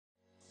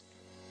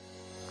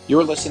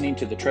You're listening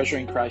to the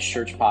Treasuring Christ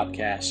Church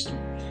podcast.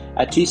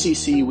 At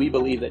TCC, we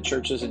believe that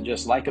church isn't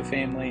just like a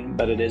family,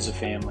 but it is a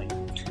family.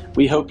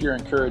 We hope you're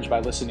encouraged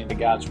by listening to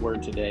God's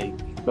Word today,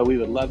 but we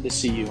would love to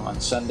see you on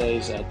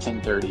Sundays at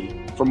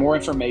 10:30. For more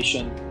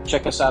information,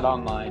 check us out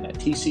online at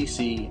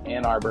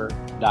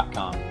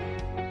tccannarbor.com.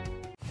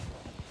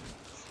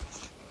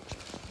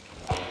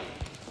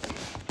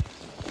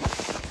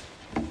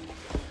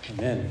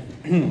 Amen.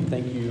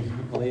 Thank you,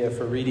 Leah,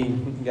 for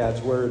reading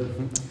God's Word.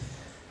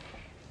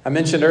 I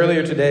mentioned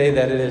earlier today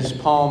that it is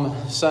Palm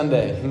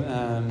Sunday.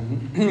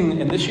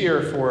 And this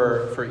year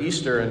for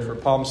Easter and for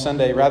Palm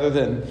Sunday, rather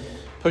than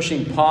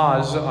pushing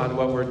pause on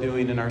what we're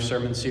doing in our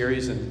sermon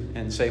series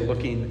and say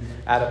looking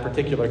at a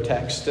particular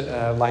text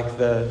like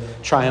the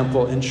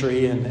triumphal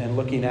entry and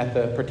looking at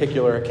the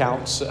particular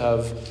accounts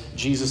of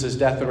Jesus'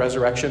 death and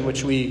resurrection,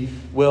 which we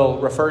will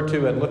refer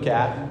to and look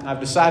at,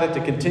 I've decided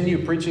to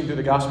continue preaching through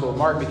the Gospel of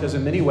Mark because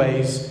in many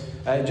ways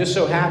it just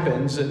so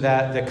happens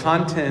that the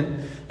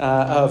content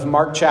of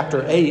Mark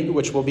chapter 8,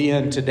 which we'll be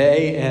in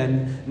today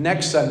and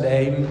next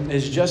Sunday,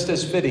 is just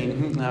as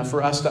fitting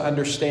for us to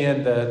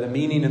understand the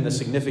meaning and the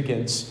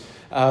significance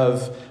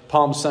of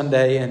Palm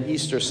Sunday and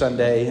Easter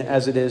Sunday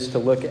as it is to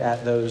look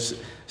at those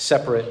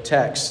separate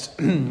texts.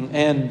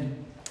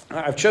 And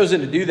I've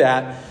chosen to do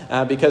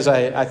that because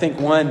I think,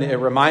 one, it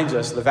reminds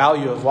us the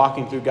value of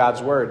walking through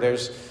God's Word.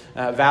 There's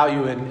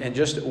value in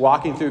just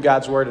walking through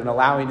God's Word and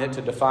allowing it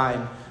to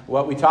define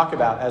what we talk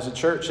about as a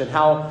church, and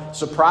how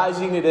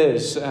surprising it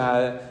is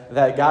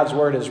that God's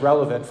Word is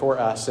relevant for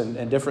us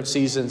in different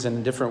seasons and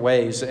in different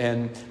ways.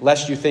 And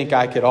lest you think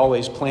I could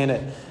always plan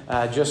it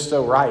just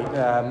so right,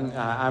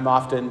 I'm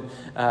often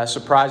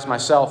surprised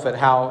myself at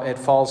how it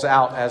falls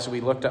out as we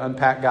look to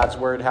unpack God's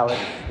Word, how it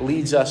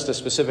leads us to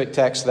specific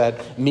texts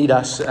that meet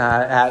us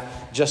at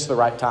just the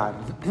right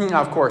time.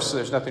 Now, of course,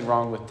 there's nothing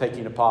wrong with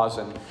taking a pause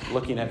and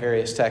looking at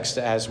various texts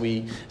as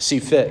we see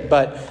fit.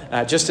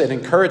 But just an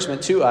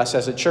encouragement to us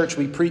as a church,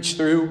 we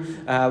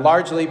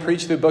largely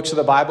preach through books of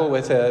the Bible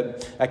with an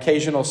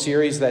occasional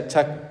series that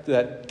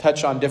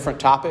touch on different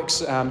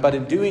topics. But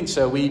in doing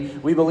so,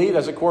 we believe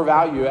as a core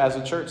value as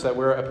a church that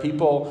we're a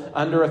people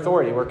under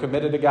authority. We're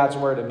committed to God's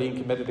Word, and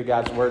being committed to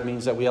God's Word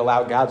means that we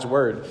allow God's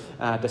Word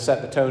to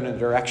set the tone and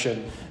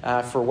direction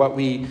for what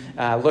we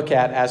look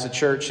at as a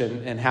church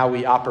and how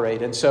we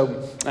operate. And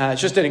so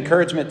it's just an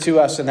encouragement to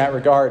us in that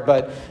regard.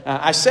 But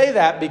I say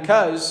that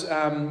because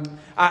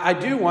I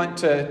do want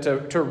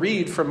to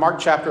read from Mark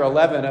chapter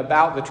 11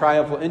 about the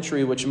triumphal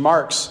entry, which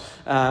marks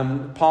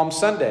Palm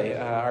Sunday.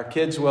 Our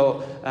kids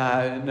will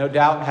no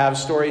doubt have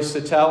stories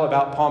to tell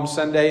about Palm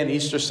Sunday and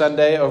Easter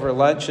Sunday over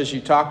lunch as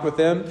you talk with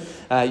them.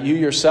 You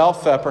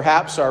yourself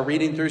perhaps are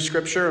reading through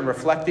Scripture and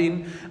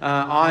reflecting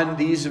on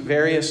these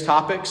various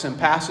topics and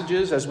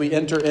passages as we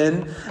enter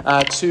in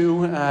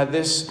to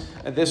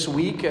this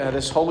week,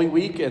 this Holy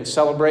Week, and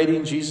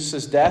celebrating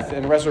Jesus' death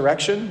and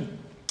resurrection.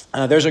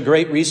 There's a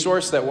great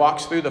resource that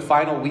walks through the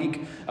final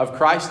week of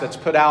Christ that's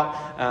put out,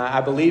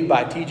 I believe,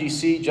 by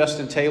TGC,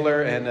 Justin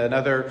Taylor, and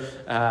another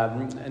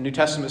New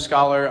Testament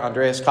scholar,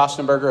 Andreas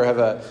Kostenberger, have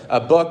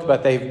a book,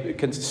 but they've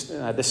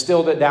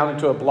distilled it down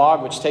into a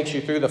blog which takes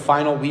you through the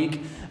final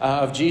week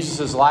of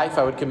Jesus' life.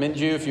 I would commend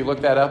you if you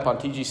look that up on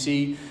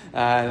TGC.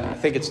 I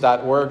think it's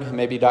 .org,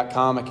 maybe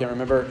 .com. I can't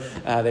remember.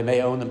 They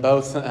may own them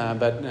both,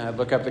 but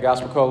look up the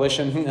Gospel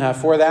Coalition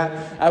for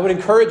that. I would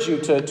encourage you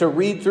to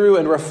read through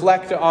and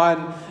reflect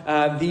on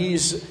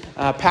these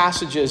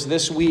passages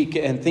this week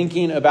and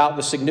thinking about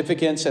the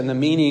significance and the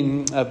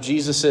meaning of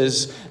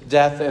Jesus'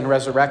 death and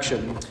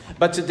resurrection.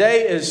 But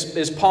today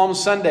is Palm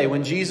Sunday,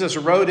 when Jesus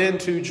rode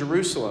into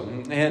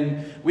Jerusalem.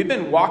 And we've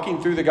been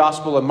walking through the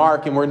Gospel of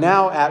Mark, and we're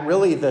now at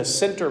really the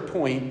center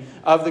point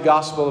of the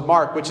Gospel of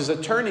Mark, which is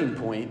a turning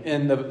point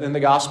in the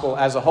Gospel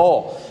as a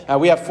whole.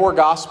 We have 4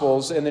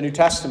 Gospels in the New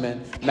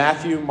Testament: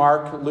 Matthew,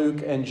 Mark,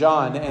 Luke, and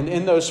John. And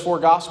in those 4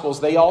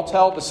 Gospels, they all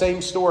tell the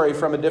same story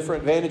from a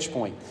different vantage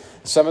point.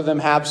 Some of them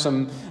have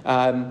some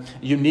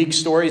unique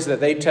stories that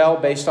they tell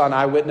based on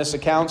eyewitness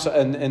accounts,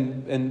 and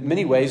in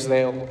many ways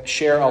they'll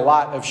share a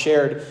lot of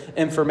shared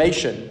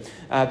information.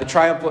 The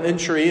triumphal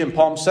entry in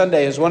Palm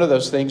Sunday is one of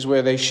those things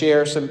where they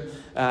share some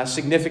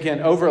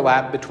significant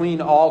overlap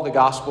between all the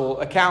gospel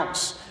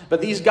accounts. But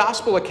these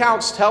gospel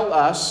accounts tell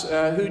us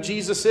who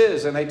Jesus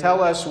is, and they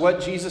tell us what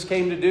Jesus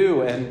came to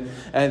do,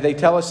 and they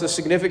tell us the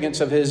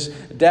significance of his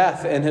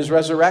death and his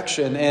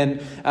resurrection,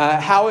 and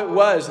how it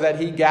was that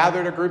he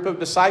gathered a group of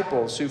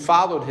disciples who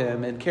followed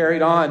him and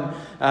carried on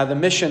the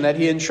mission that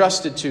he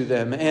entrusted to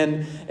them.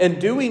 And in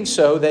doing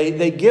so,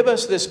 they give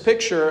us this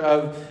picture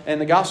of, in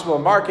the Gospel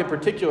of Mark in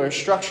particular,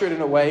 structured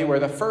in a way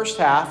where the first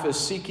half is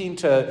seeking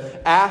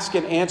to ask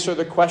and answer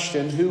the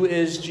question, who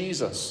is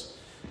Jesus?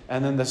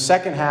 And then the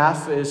second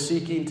half is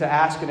seeking to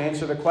ask and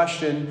answer the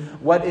question,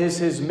 what is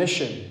his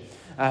mission?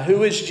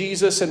 Who is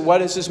Jesus and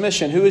what is his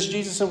mission? Who is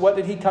Jesus and what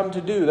did he come to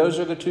do? Those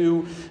are the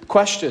 2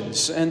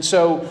 questions. And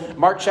so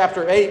Mark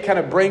chapter 8 kind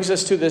of brings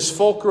us to this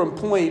fulcrum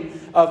point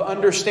of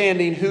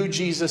understanding who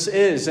Jesus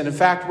is. And in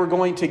fact, we're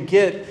going to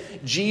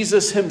get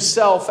Jesus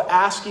himself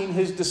asking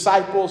his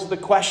disciples the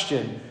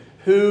question,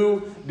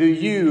 Who do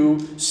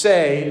you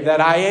say that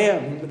I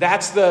am?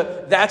 That's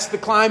the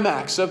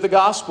climax of the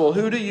gospel.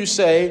 Who do you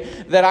say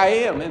that I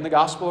am in the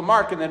Gospel of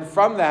Mark? And then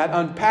from that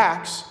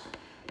unpacks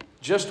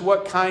just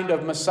what kind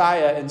of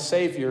Messiah and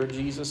Savior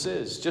Jesus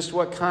is. Just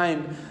what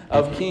kind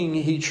of King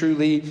he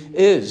truly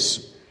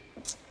is.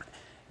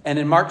 And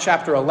in Mark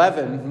chapter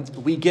 11,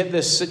 we get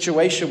this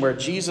situation where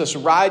Jesus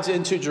rides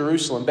into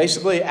Jerusalem.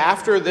 Basically,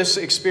 after this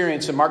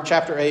experience in Mark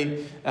chapter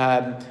 8,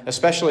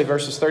 especially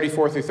verses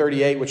 34 through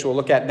 38, which we'll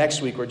look at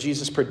next week, where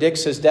Jesus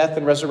predicts his death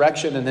and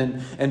resurrection and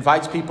then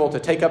invites people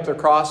to take up their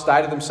cross,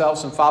 die to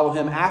themselves, and follow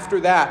him. After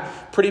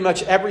that, pretty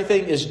much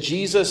everything is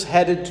Jesus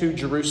headed to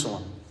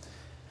Jerusalem.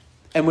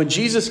 And when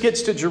Jesus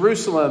gets to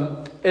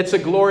Jerusalem, it's a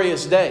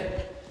glorious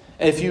day.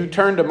 If you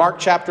turn to Mark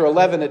chapter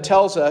 11, it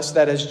tells us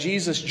that as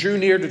Jesus drew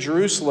near to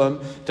Jerusalem,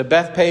 to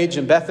Bethpage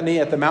and Bethany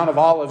at the Mount of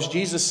Olives,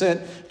 Jesus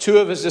sent two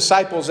of his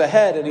disciples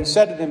ahead, and he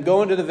said to them,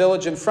 "Go into the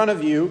village in front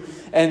of you,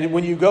 and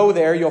when you go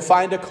there, you'll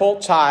find a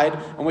colt tied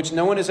on which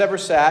no one has ever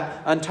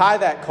sat. Untie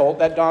that colt,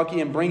 that donkey,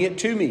 and bring it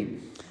to me.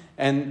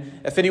 And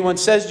if anyone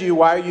says to you,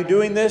 'Why are you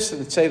doing this?'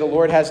 and say, 'The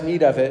Lord has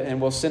need of it,'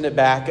 and we'll send it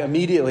back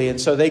immediately."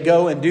 And so they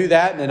go and do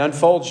that, and it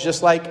unfolds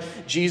just like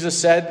Jesus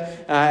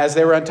said as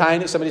they were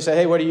untying it. Somebody said,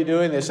 "Hey, what are you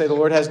doing?" They say, "The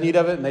Lord has need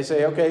of it." And they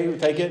say, "Okay, we'll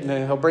take it," and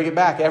then he'll bring it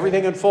back.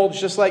 Everything unfolds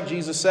just like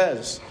Jesus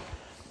says.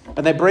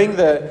 And they bring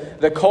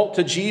the colt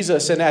to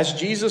Jesus. And as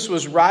Jesus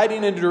was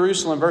riding into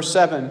Jerusalem, verse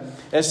 7,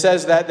 it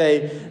says that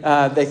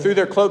they threw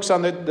their cloaks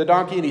on the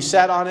donkey, and he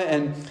sat on it.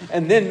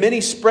 And then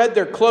many spread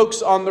their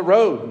cloaks on the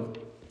road.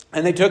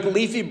 And they took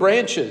leafy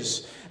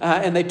branches,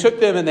 and they took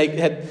them and they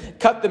had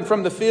cut them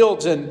from the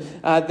fields, and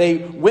they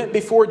went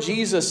before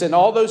Jesus. And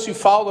all those who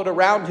followed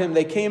around him,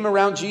 they came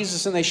around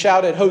Jesus and they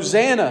shouted,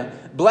 "Hosanna!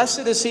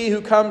 Blessed is he who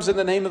comes in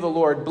the name of the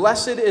Lord.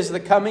 Blessed is the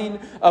coming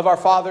of our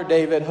father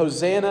David.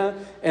 Hosanna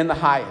in the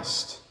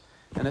highest."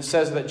 And it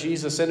says that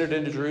Jesus entered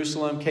into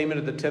Jerusalem, came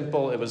into the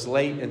temple. It was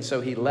late, and so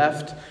he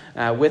left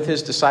with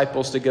his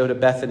disciples to go to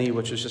Bethany,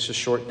 which was just a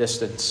short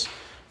distance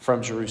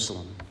from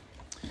Jerusalem.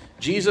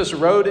 Jesus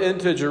rode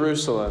into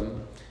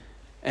Jerusalem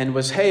and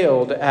was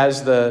hailed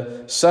as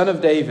the Son of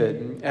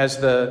David, as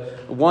the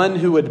one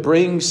who would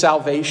bring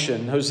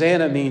salvation.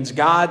 Hosanna means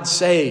God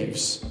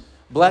saves.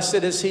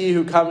 Blessed is he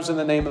who comes in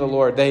the name of the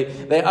Lord.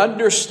 They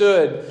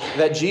understood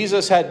that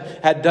Jesus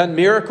had done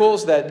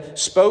miracles that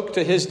spoke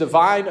to his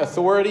divine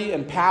authority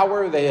and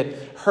power. They had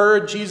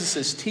heard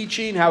Jesus'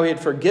 teaching, how he had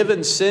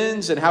forgiven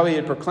sins and how he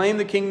had proclaimed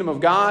the kingdom of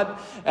God.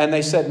 And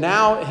they said,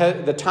 now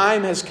the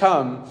time has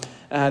come.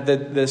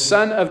 The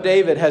Son of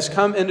David has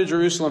come into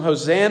Jerusalem.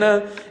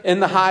 Hosanna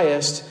in the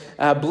highest.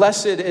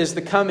 Blessed is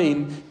the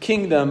coming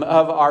kingdom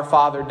of our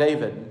father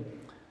David.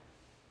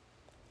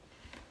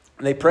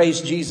 They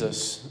praised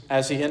Jesus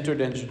as he entered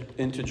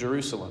into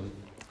Jerusalem.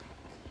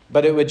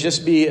 But it would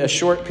just be a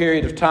short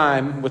period of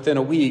time, within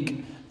a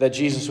week, that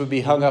Jesus would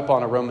be hung up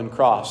on a Roman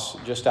cross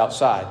just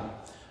outside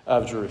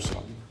of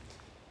Jerusalem.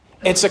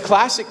 It's a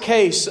classic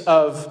case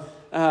of...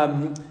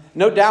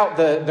 no doubt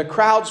the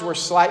crowds were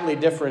slightly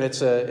different.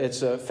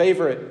 It's a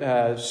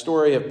favorite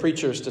story of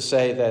preachers to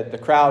say that the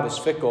crowd is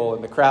fickle,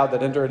 and the crowd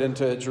that entered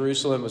into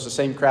Jerusalem was the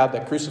same crowd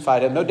that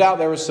crucified him. No doubt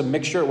there was some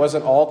mixture. It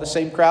wasn't all the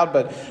same crowd,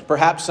 but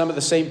perhaps some of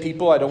the same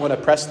people. I don't want to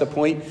press the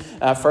point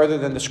further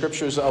than the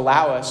scriptures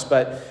allow us.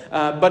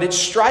 But it's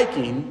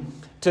striking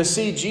to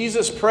see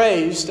Jesus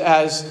praised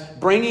as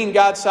bringing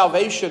God's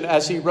salvation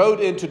as he rode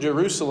into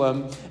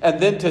Jerusalem, and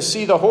then to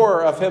see the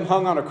horror of him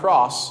hung on a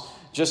cross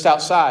just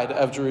outside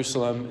of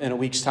Jerusalem in a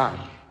week's time.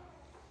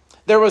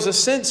 There was a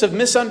sense of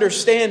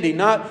misunderstanding,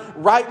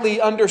 not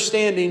rightly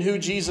understanding who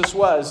Jesus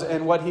was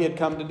and what he had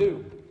come to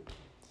do.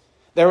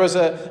 There was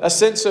a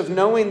sense of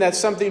knowing that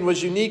something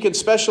was unique and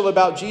special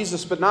about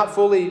Jesus, but not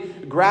fully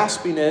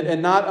grasping it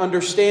and not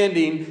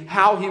understanding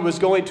how he was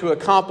going to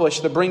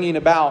accomplish the bringing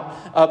about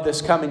of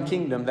this coming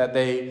kingdom that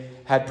they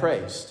had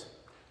praised.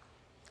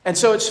 And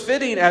so it's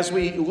fitting as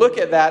we look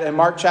at that in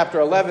Mark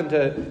chapter 11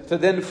 to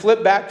then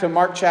flip back to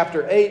Mark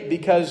chapter 8,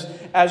 because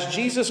as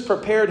Jesus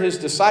prepared his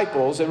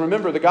disciples, and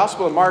remember the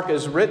Gospel of Mark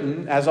is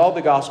written, as all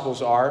the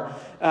Gospels are,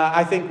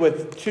 I think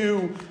with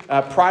two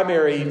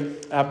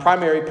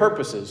primary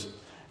purposes.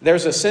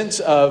 There's a sense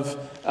of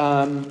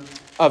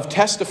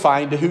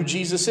testifying to who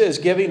Jesus is,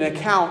 giving an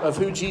account of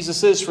who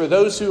Jesus is for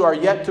those who are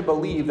yet to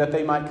believe that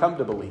they might come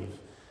to believe.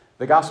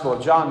 The Gospel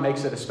of John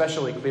makes it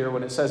especially clear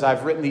when it says,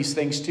 "I've written these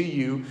things to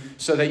you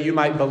so that you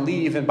might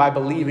believe, and by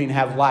believing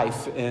have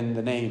life in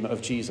the name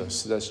of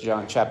Jesus." That's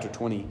John chapter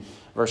 20,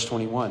 verse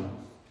 21.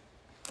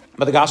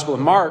 But the Gospel of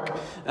Mark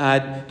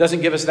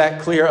doesn't give us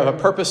that clear of a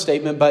purpose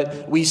statement,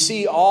 but we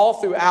see all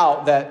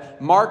throughout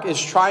that Mark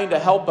is trying to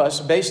help us,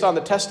 based on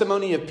the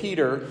testimony of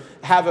Peter,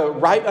 have a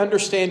right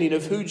understanding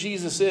of who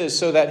Jesus is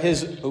so that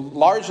his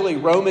largely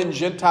Roman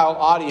Gentile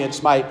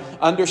audience might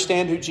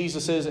understand who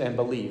Jesus is and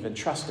believe and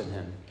trust in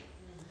him.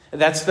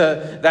 That's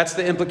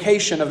the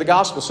implication of the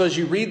gospel. So as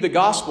you read the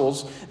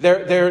gospels,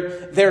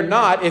 they're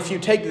not, if you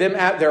take them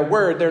at their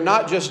word, they're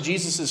not just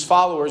Jesus'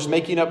 followers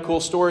making up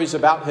cool stories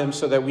about him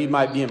so that we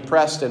might be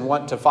impressed and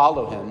want to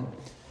follow him.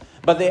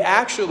 but they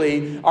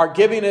actually are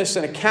giving us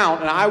an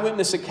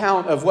eyewitness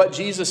account of what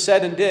Jesus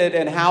said and did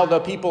and how the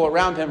people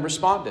around him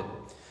responded.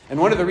 And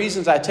one of the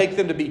reasons I take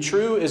them to be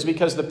true is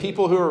because the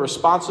people who are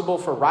responsible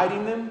for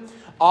writing them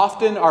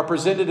often are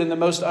presented in the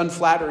most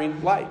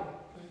unflattering light.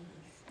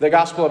 The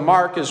Gospel of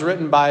Mark is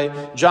written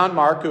by John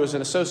Mark, who is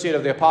an associate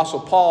of the Apostle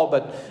Paul,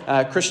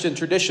 but Christian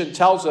tradition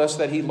tells us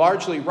that he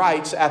largely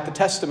writes at the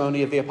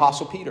testimony of the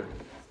Apostle Peter.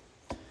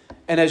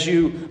 And as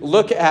you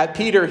look at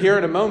Peter here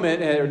in a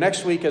moment, or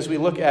next week as we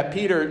look at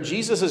Peter,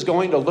 Jesus is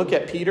going to look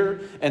at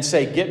Peter and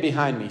say, "Get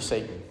behind me,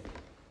 Satan."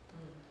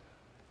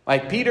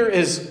 Like, Peter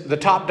is the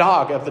top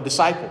dog of the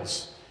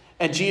disciples.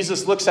 And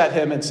Jesus looks at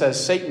him and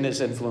says, "Satan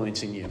is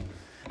influencing you."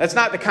 That's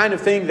not the kind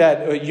of thing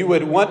that you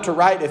would want to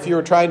write if you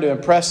were trying to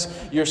impress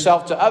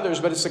yourself to others,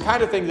 but it's the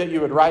kind of thing that you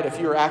would write if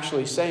you were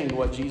actually saying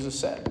what Jesus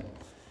said.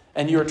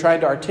 And you were trying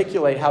to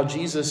articulate how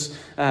Jesus'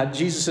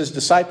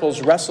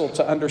 disciples wrestled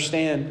to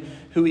understand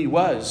who he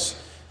was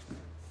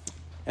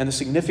and the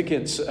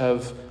significance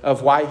of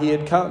why he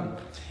had come.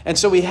 And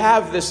so we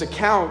have this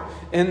account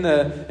in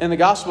the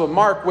Gospel of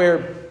Mark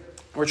where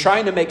we're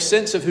trying to make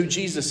sense of who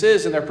Jesus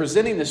is, and they're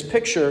presenting this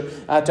picture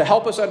to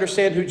help us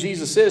understand who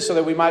Jesus is so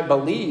that we might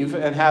believe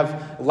and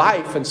have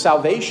life and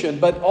salvation.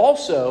 But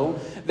also,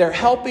 they're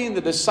helping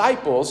the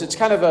disciples. It's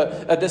kind of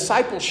a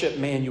discipleship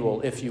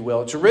manual, if you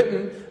will. It's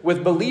written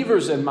with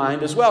believers in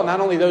mind as well.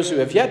 Not only those who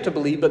have yet to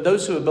believe, but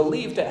those who have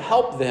believed, to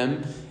help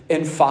them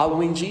in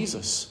following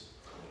Jesus.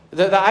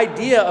 The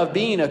idea of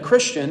being a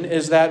Christian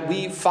is that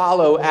we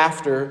follow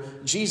after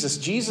Jesus.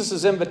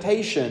 Jesus'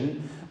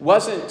 invitation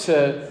wasn't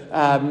to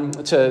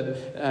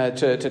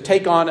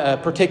take on a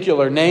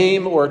particular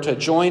name or to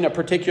join a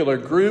particular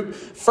group.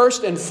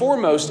 First and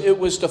foremost, it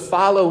was to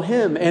follow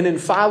him. And in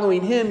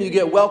following him, you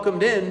get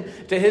welcomed in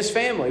to his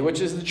family,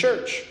 which is the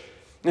church.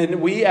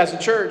 And we as a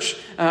church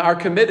are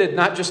committed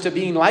not just to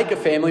being like a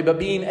family, but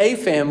being a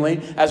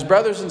family as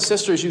brothers and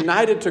sisters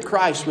united to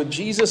Christ with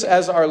Jesus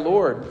as our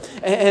Lord.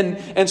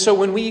 And so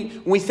when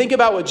we think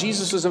about what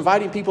Jesus was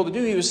inviting people to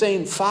do, he was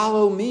saying,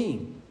 "Follow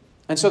me."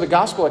 And so the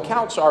gospel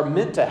accounts are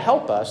meant to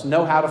help us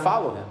know how to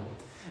follow him.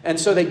 And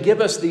so they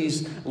give us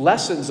these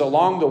lessons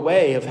along the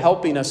way of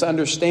helping us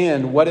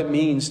understand what it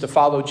means to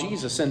follow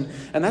Jesus. And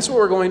that's what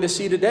we're going to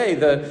see today.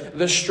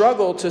 The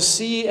struggle to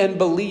see and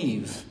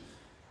believe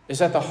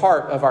is at the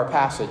heart of our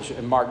passage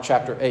in Mark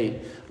chapter 8,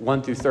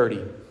 1 through 30.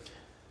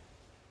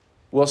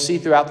 We'll see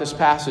throughout this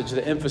passage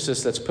the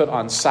emphasis that's put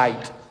on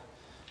sight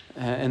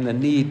and the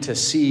need to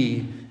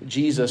see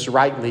Jesus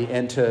rightly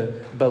and to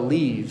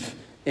believe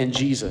in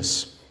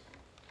Jesus.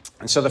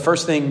 And so the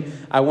first thing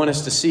I want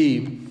us to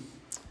see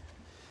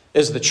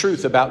is the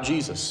truth about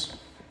Jesus.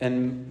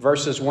 In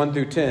verses 1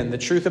 through 10, the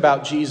truth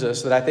about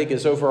Jesus that I think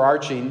is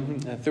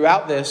overarching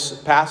throughout this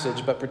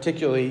passage, but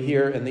particularly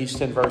here in these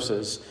 10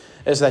 verses,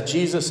 is that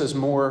Jesus is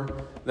more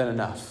than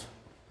enough.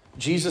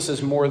 Jesus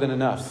is more than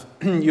enough.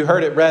 You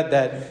heard it read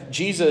that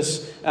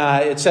Jesus,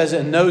 it says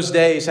in those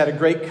days, had a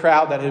great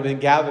crowd that had been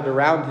gathered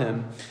around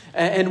him.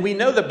 And we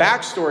know the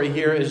backstory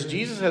here is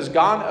Jesus has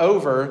gone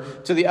over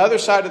to the other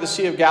side of the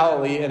Sea of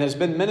Galilee and has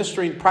been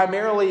ministering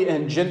primarily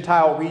in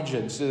Gentile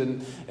regions.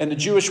 In the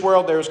Jewish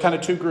world, there was kind of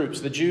two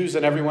groups, the Jews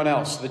and everyone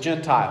else, the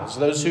Gentiles,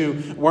 those who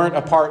weren't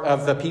a part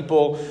of the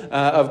people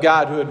of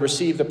God who had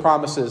received the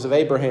promises of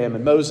Abraham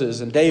and Moses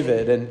and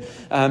David.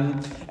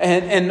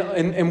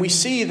 And we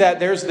see that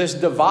there's this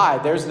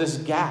divide, there's this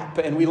gap.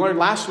 And we learned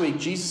last week,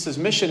 Jesus'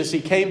 mission is he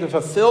came to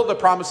fulfill the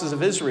promises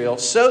of Israel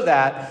so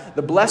that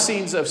the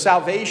blessings of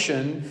salvation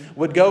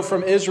would go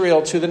from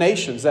Israel to the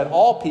nations, that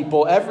all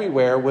people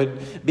everywhere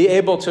would be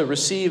able to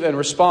receive and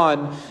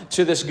respond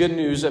to this good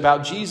news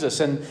about Jesus.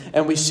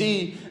 And we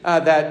see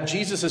that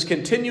Jesus is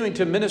continuing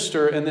to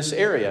minister in this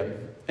area.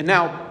 And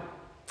now,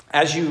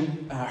 as you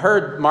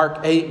heard Mark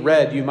 8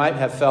 read, you might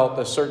have felt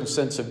a certain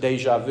sense of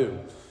deja vu.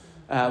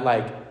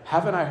 Like,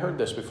 haven't I heard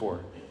this before?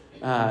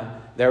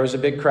 There was a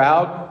big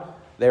crowd.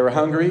 They were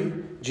hungry.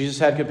 Jesus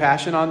had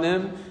compassion on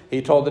them.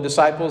 He told the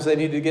disciples they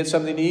needed to get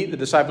something to eat. The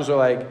disciples were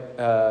like,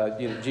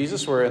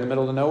 Jesus, we're in the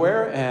middle of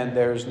nowhere and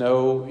there's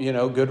no,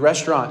 good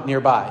restaurant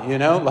nearby.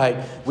 Like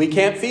we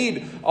can't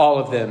feed all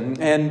of them.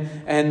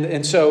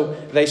 And so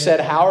they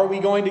said, how are we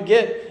going to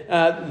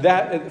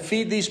get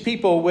feed these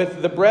people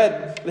with the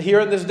bread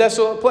here in this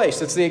desolate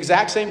place? It's the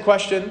exact same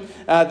question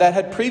that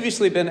had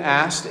previously been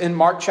asked in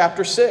Mark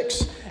chapter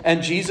 6.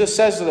 And Jesus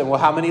says to them, well,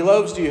 how many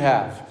loaves do you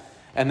have?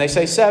 And they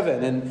say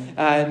 7.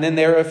 And then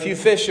there are a few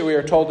fish that we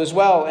are told as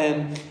well.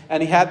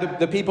 And he had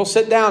the people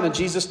sit down, and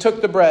Jesus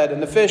took the bread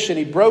and the fish and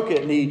he broke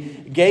it and he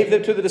gave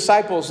them to the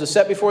disciples to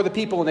set before the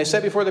people. And they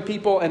set before the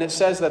people, and it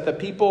says that the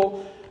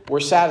people were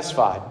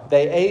satisfied.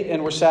 They ate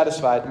and were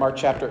satisfied. Mark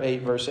chapter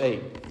 8, verse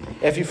 8.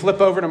 If you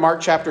flip over to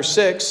Mark chapter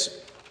 6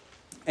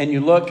 and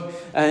you look,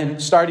 and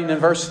starting in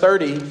verse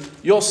 30,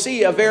 you'll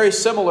see a very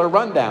similar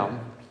rundown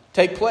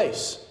take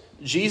place.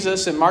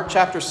 Jesus in Mark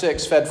chapter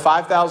 6 fed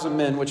 5,000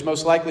 men, which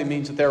most likely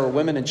means that there were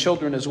women and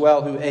children as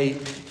well who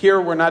ate.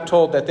 Here we're not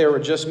told that there were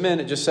just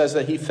men. It just says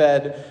that he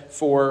fed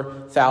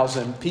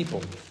 4,000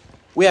 people.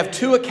 we have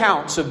two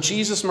accounts of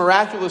Jesus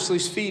miraculously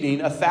feeding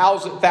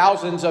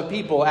thousands of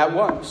people at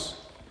once.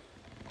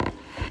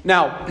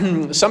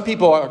 Now, some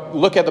people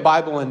look at the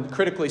Bible and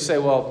critically say,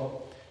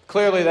 well,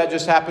 clearly that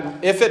just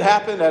happened. If it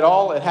happened at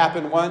all, it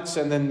happened once,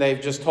 and then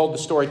they've just told the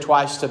story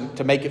twice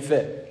to make it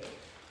fit.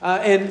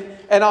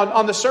 And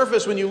on the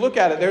surface, when you look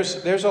at it,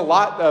 there's a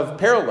lot of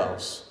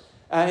parallels.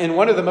 And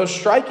one of the most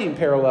striking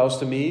parallels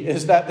to me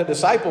is that the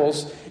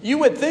disciples, you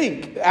would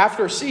think,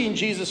 after seeing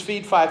Jesus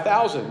feed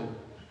 5,000,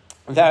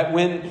 that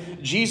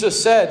when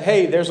Jesus said,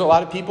 hey, there's a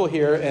lot of people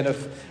here, and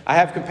if I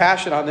have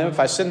compassion on them, if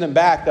I send them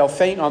back, they'll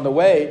faint on the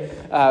way.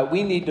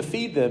 We need to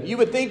feed them. You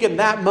would think in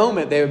that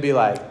moment they would be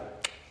like,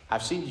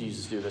 I've seen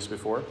Jesus do this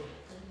before.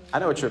 I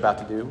know what you're about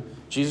to do.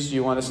 Jesus, do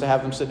you want us to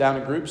have them sit down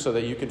in groups so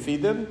that you can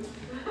feed them?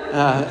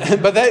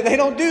 But they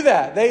don't do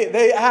that.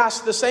 They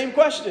ask the same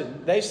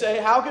question. They say,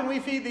 how can we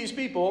feed these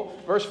people,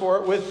 verse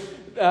 4,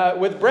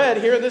 with bread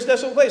here in this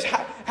desolate place?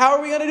 How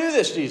are we going to do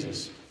this,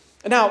 Jesus?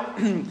 Now,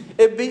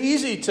 it'd be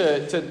easy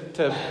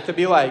to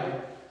be like,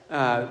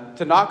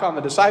 to knock on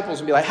the disciples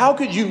and be like, how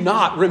could you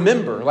not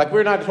remember? Like,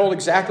 we're not told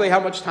exactly how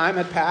much time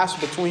had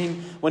passed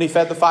between when he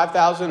fed the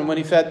 5,000 and when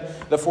he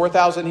fed the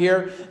 4,000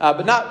 here.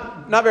 But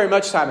not very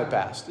much time had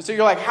passed. So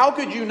you're like, how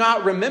could you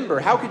not remember?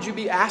 How could you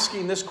be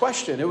asking this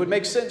question? It would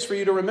make sense for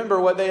you to remember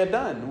what they had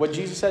done, what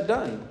Jesus had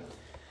done.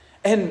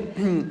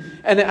 And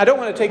I don't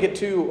want to take it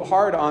too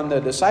hard on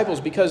the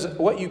disciples, because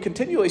what you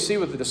continually see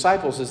with the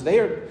disciples is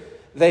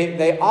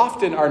they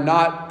often are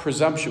not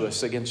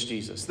presumptuous against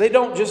Jesus. They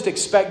don't just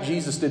expect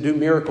Jesus to do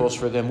miracles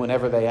for them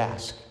whenever they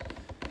ask.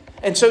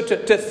 And so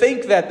to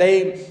think that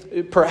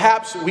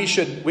perhaps we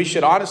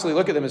should honestly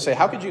look at them and say,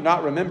 how could you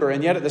not remember?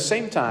 And yet at the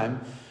same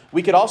time,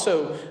 we could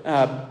also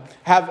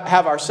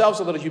have ourselves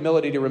a little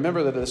humility to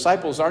remember that the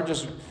disciples aren't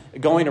just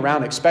going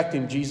around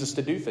expecting Jesus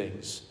to do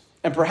things.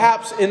 And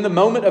perhaps in the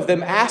moment of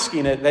them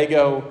asking it, they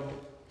go,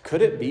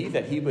 could it be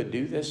that he would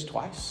do this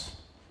twice?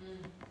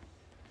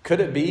 Could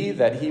it be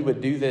that he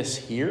would do this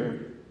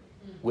here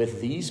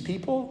with these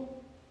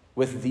people,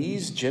 with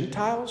these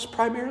Gentiles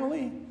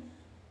primarily?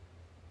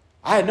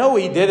 I know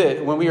he did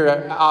it when we were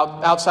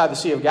outside the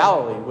Sea of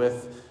Galilee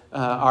with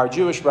our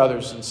Jewish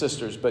brothers and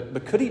sisters,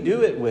 but could he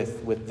do it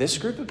with this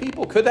group of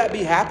people? Could that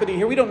be happening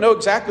here? We don't know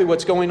exactly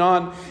what's going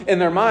on in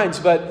their minds,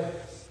 but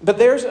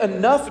there's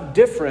enough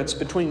difference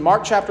between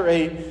Mark chapter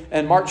 8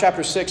 and Mark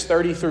chapter 6,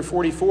 30 through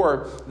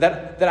 44,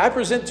 that I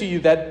present to you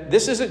that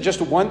this isn't just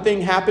one thing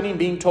happening,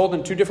 being told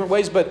in two different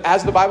ways, but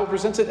as the Bible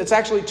presents it, it's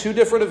actually two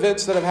different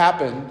events that have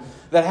happened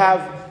that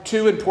have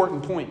two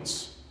important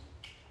points.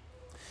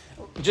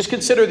 Just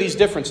consider these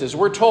differences.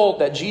 We're told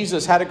that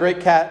Jesus had a great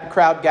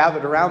crowd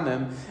gathered around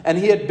them, and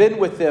he had been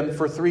with them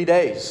for 3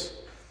 days.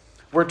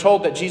 We're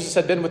told that Jesus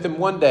had been with them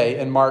one day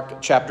in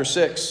Mark chapter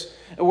 6.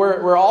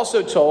 We're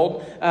also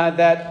told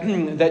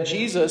that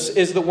Jesus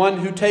is the one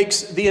who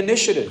takes the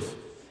initiative.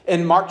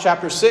 In Mark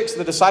chapter 6,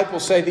 the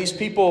disciples say, these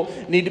people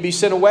need to be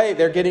sent away.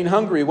 They're getting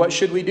hungry. What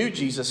should we do,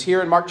 Jesus?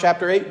 Here in Mark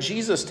chapter 8,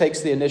 Jesus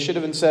takes the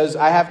initiative and says,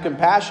 I have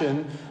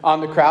compassion on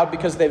the crowd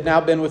because they've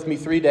now been with me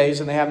 3 days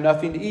and they have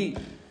nothing to eat.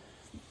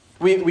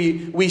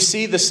 We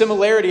see the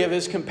similarity of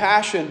his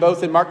compassion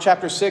both in Mark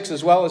chapter 6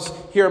 as well as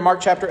here in Mark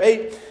chapter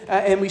 8.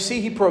 And we see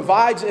he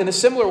provides in a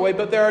similar way,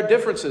 but there are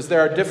differences.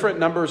 There are different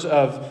numbers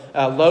of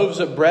loaves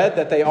of bread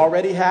that they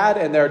already had,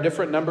 and there are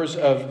different numbers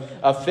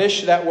of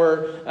fish that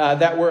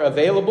were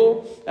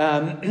available.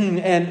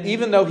 And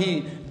even though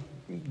he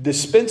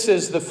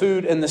dispenses the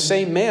food in the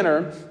same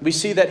manner, we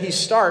see that he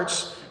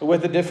starts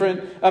with a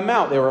different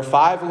amount. There were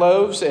 5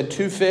 loaves and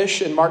 2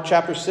 fish in Mark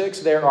chapter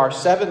 6. There are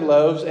 7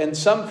 loaves and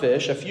some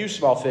fish, a few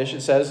small fish,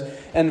 it says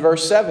in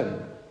verse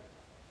 7.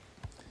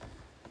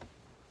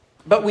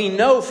 But we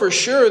know for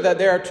sure that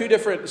there are 2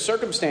 different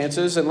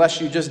circumstances,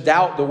 unless you just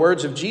doubt the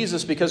words of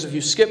Jesus, because if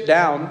you skip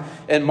down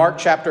in Mark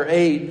chapter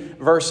 8,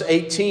 verse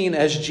 18,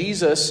 as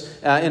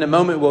Jesus, in a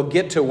moment we'll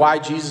get to why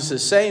Jesus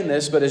is saying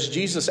this, but as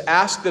Jesus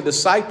asked the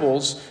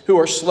disciples who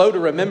are slow to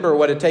remember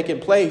what had taken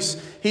place,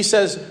 he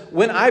says,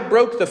 when I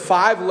broke the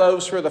 5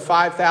 loaves for the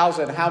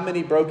 5,000, how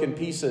many broken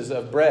pieces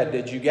of bread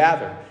did you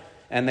gather?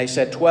 And they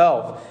said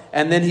 12.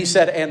 And then he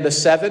said, and the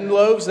 7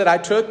 loaves that I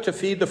took to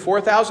feed the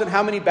 4,000,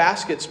 how many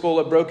baskets full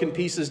of broken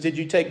pieces did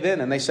you take then?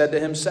 And they said to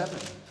him, 7.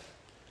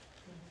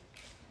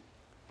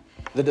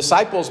 The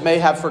disciples may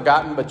have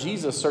forgotten, but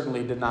Jesus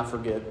certainly did not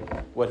forget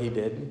what he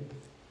did.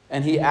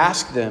 And he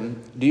asked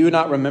them, do you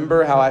not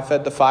remember how I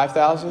fed the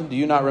 5,000? Do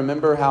you not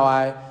remember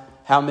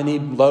how many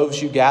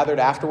loaves you gathered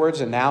afterwards?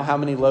 And now how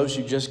many loaves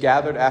you just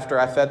gathered after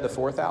I fed the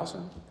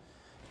 4,000?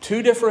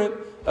 2 different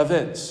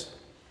events.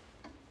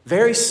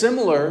 Very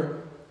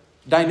similar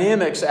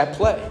dynamics at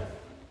play.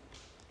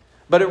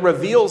 But it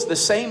reveals the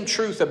same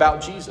truth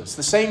about Jesus.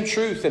 The same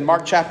truth in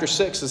Mark chapter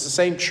 6 is the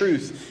same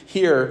truth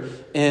here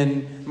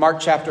in Mark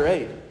chapter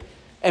 8.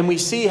 And we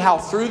see how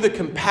through the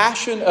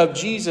compassion of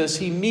Jesus,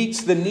 he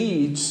meets the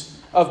needs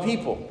of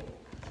people.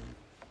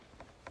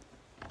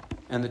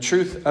 And the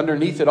truth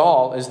underneath it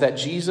all is that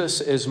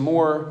Jesus is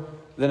more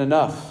than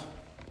enough.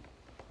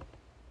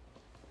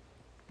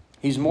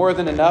 He's more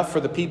than enough for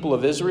the people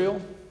of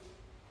Israel.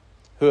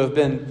 who have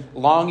been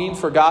longing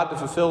for God to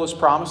fulfill his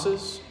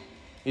promises.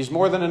 He's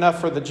more than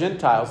enough for the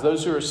Gentiles,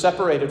 those who are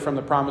separated from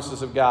the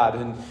promises of God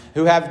and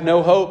who have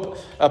no hope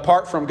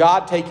apart from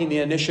God taking the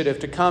initiative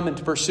to come and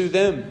to pursue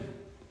them.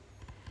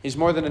 He's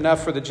more than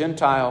enough for the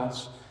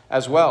Gentiles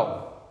as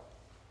well.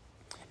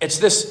 It's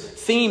this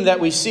theme that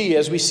we see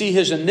as we see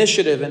his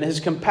initiative and his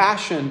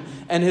compassion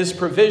and his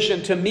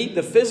provision to meet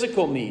the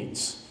physical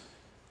needs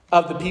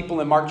of the people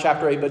in Mark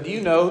chapter 8. But do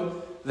you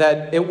know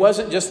that it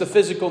wasn't just the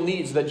physical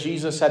needs that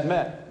Jesus had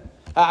met?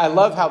 I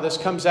love how this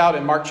comes out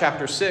in Mark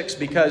chapter 6,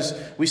 because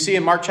we see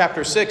in Mark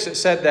chapter 6 it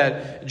said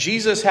that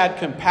Jesus had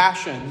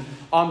compassion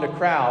on the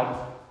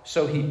crowd,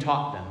 so he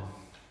taught them.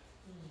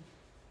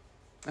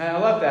 And I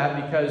love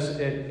that because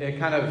it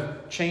kind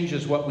of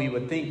changes what we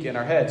would think in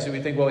our heads. So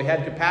we think, well, he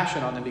had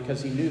compassion on them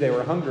because he knew they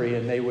were hungry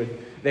and they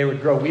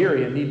would grow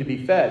weary and need to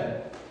be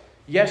fed.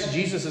 Yes,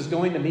 Jesus is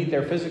going to meet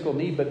their physical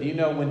need, but do you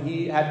know when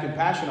he had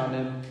compassion on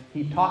them,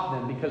 he taught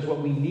them, because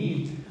what we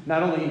need,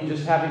 not only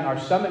just having our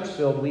stomachs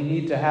filled, we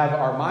need to have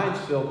our minds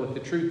filled with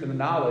the truth and the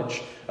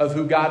knowledge of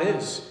who God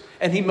is.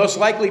 And he most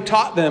likely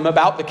taught them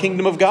about the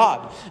kingdom of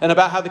God and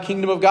about how the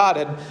kingdom of God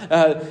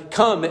had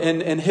come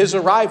and his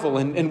arrival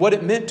and what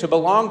it meant to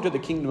belong to the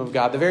kingdom of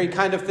God. The very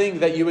kind of thing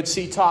that you would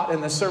see taught in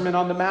the Sermon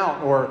on the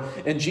Mount or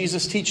in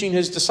Jesus teaching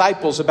his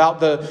disciples about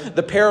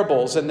the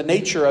parables and the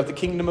nature of the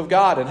kingdom of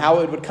God and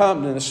how it would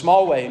come in a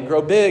small way and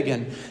grow big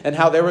and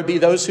how there would be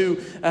those who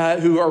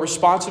are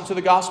responsive to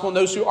the gospel and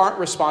those who aren't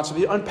responsive.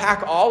 He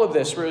unpack all of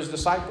this for his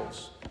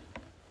disciples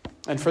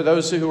and for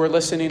those who were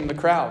listening in the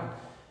crowd.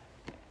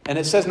 And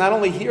it says not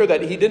only here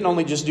that he didn't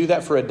only just do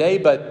that for a day,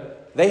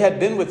 but they had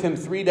been with him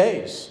 3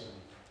 days.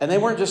 And they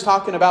weren't just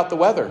talking about the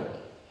weather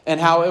and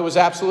how it was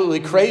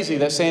absolutely crazy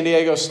that San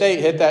Diego State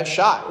hit that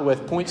shot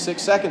with 0.6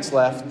 seconds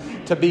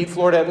left to beat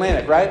Florida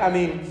Atlantic, right? I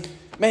mean,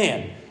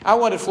 man, I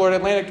wanted Florida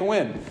Atlantic to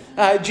win.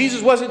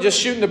 Jesus wasn't just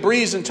shooting the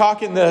breeze and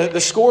talking the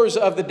scores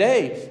of the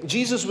day.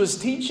 Jesus was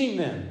teaching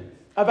them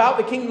about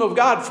the kingdom of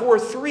God for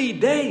 3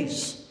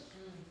 days.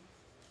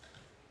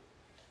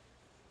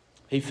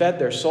 He fed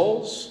their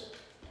souls.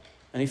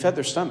 And he fed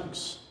their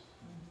stomachs.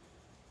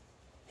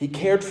 He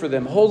cared for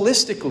them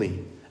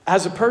holistically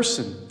as a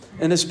person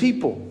and as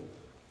people.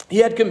 He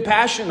had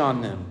compassion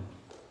on them.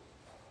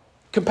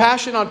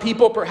 Compassion on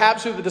people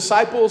perhaps who the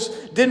disciples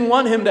didn't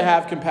want him to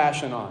have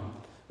compassion on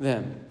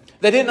them.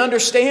 They didn't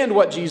understand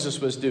what Jesus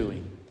was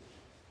doing.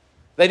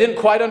 They didn't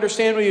quite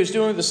understand what he was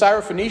doing with the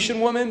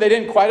Syrophoenician woman. They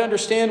didn't quite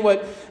understand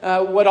what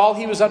all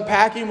he was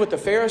unpacking with the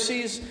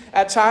Pharisees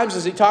at times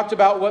as he talked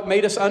about what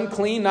made us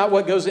unclean, not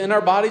what goes in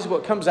our bodies,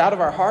 what comes out of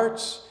our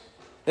hearts.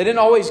 They didn't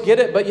always get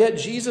it, but yet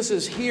Jesus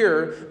is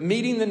here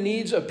meeting the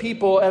needs of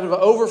people out of an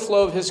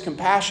overflow of his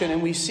compassion.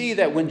 And we see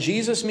that when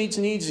Jesus meets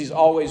needs, he's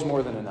always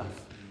more than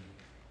enough.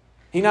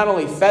 He not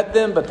only fed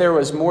them, but there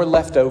was more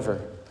left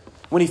over.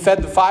 When he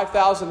fed the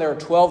 5,000, there were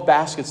 12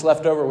 baskets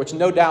left over, which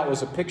no doubt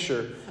was a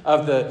picture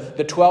of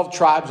the 12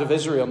 tribes of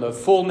Israel and the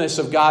fullness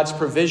of God's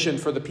provision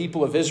for the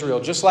people of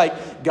Israel. Just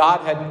like God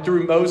had,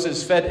 through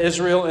Moses, fed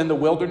Israel in the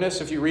wilderness,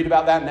 if you read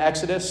about that in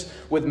Exodus,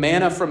 with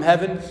manna from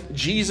heaven,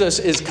 Jesus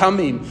is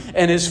coming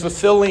and is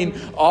fulfilling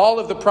all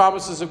of the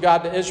promises of God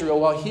to Israel.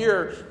 Well,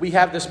 here we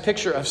have this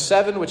picture of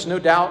 7, which no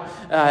doubt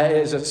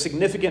is a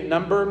significant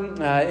number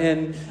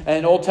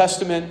in Old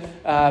Testament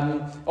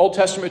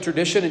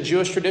tradition and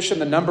Jewish tradition,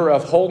 the number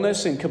of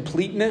wholeness and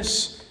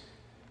completeness.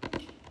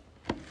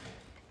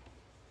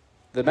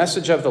 The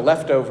message of the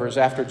leftovers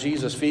after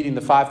Jesus feeding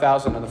the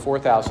 5,000 and the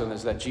 4,000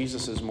 is that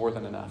Jesus is more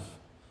than enough.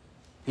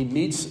 He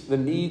meets the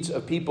needs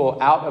of people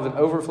out of an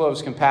overflow of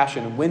his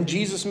compassion. And when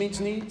Jesus meets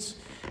needs,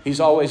 he's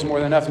always more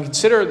than enough. And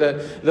consider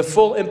the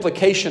full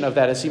implication of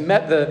that as he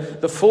met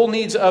the full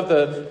needs of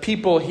the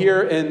people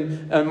here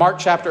in Mark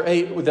chapter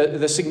 8,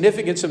 the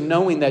significance of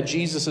knowing that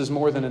Jesus is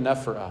more than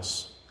enough for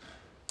us.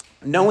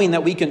 Knowing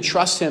that we can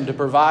trust him to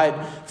provide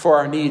for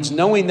our needs.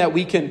 Knowing that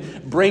we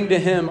can bring to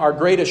him our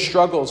greatest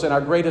struggles and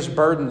our greatest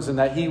burdens, and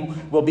that he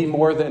will be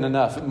more than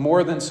enough,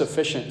 more than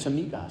sufficient to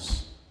meet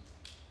us.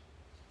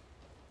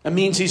 It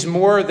means he's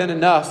more than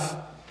enough,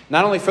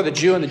 not only for the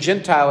Jew and the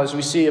Gentile, as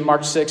we see in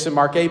Mark 6 and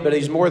Mark 8, but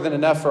he's more than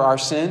enough for our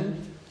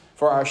sin,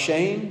 for our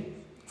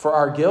shame, for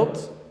our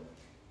guilt.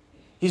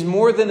 He's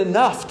more than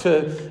enough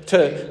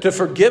to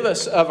forgive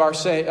us of our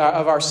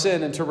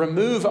sin and to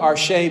remove our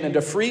shame and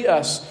to free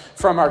us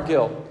from our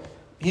guilt.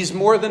 He's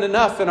more than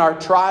enough in our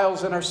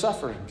trials and our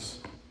sufferings.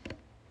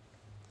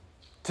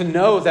 To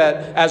know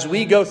that as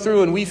we go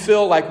through and we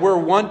feel like we're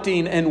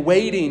wanting and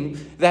waiting,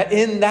 that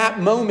in that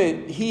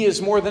moment he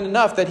is more than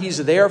enough, that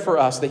he's there for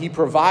us, that he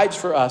provides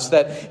for us,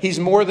 that he's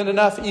more than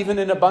enough even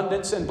in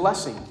abundance and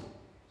blessing.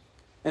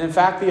 And in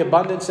fact, the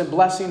abundance and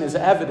blessing is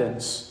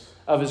evidence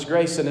of his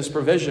grace and his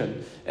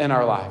provision in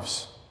our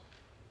lives.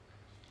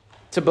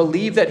 To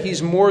believe that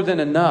he's more than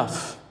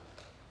enough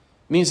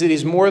means that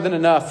he's more than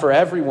enough for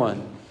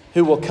everyone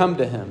who will come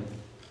to him.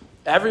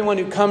 Everyone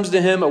who comes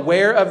to him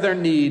aware of their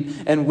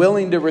need and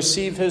willing to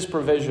receive his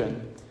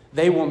provision,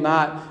 they will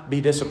not be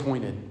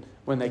disappointed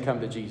when they come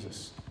to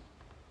Jesus.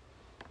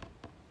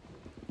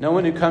 No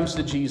one who comes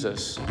to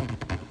Jesus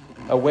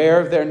aware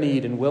of their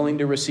need and willing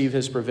to receive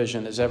his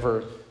provision, is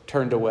ever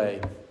turned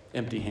away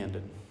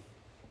empty-handed.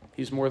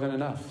 He's more than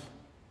enough.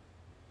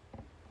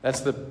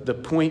 That's the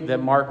point that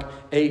Mark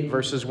 8,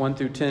 verses 1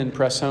 through 10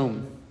 press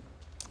home.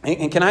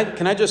 And can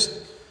I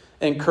just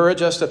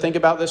encourage us to think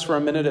about this for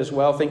a minute as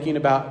well, thinking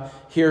about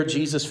here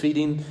Jesus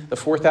feeding the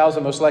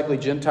 4,000, most likely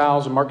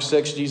Gentiles, and Mark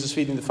 6, Jesus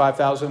feeding the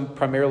 5,000,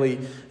 primarily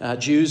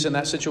Jews in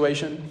that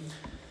situation.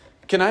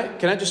 Can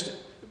I just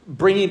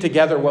bringing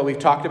together what we've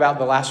talked about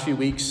the last few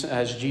weeks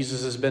as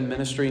Jesus has been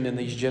ministering in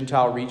these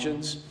Gentile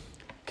regions?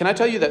 Can I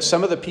tell you that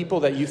some of the people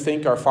that you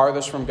think are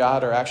farthest from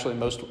God are actually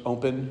most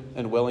open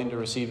and willing to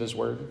receive his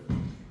word?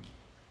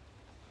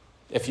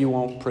 If you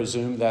won't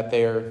presume that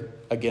they're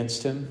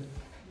against him.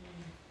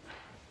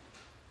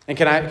 And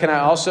can I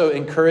also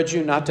encourage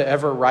you not to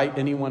ever write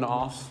anyone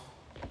off,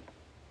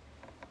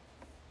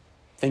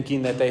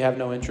 thinking that they have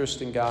no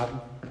interest in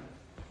God?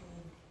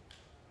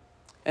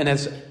 And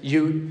as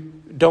you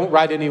don't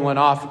write anyone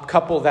off,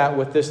 couple that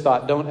with this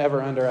thought: don't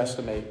ever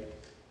underestimate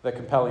the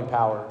compelling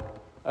power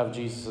of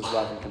Jesus'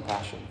 love and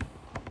compassion.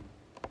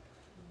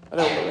 What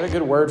a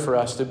good word for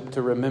us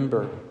to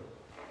remember.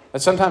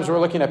 That sometimes we're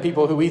looking at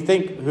people who we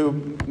think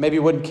who maybe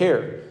wouldn't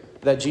care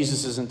that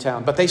Jesus is in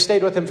town, but they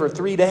stayed with him for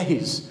 3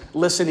 days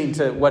listening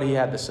to what he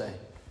had to say.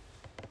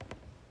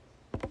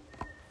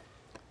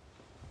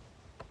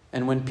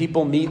 And when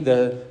people meet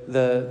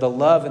the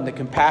love and the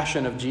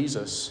compassion of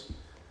Jesus,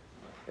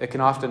 it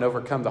can often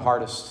overcome the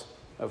hardest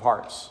of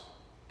hearts.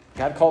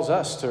 God calls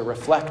us to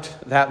reflect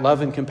that love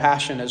and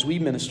compassion as we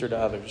minister to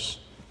others,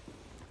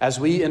 as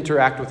we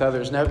interact with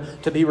others,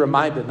 to be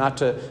reminded not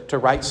to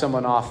write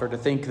someone off or to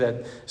think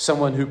that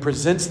someone who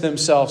presents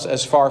themselves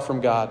as far from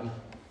God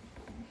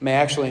may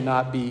actually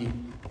not be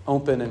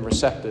open and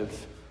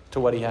receptive to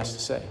what he has to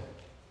say.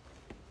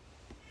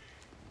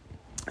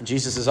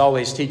 Jesus is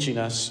always teaching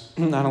us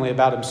not only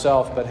about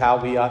himself, but how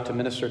we ought to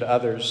minister to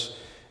others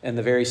in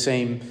the very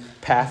same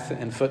path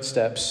and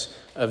footsteps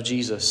of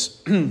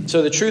Jesus.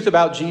 So the truth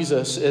about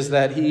Jesus is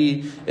that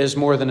he is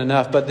more than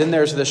enough. But then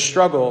there's this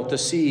struggle to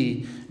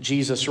see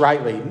Jesus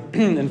rightly.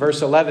 In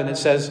verse 11, it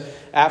says,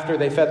 after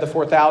they fed the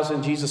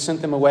 4,000, Jesus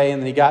sent them away,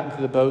 and then he got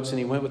into the boats and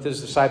he went with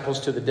his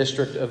disciples to the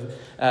district of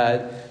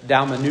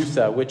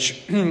Dalmanutha,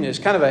 which is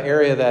kind of an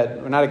area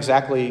that we're not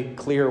exactly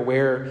clear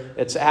where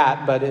it's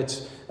at, but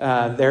it's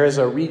there is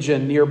a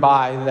region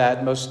nearby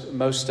that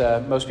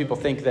most people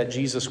think that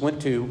Jesus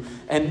went to.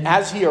 And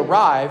as he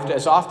arrived,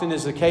 as often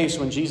is the case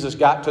when Jesus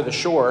got to the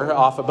shore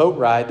off a boat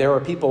ride, there were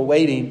people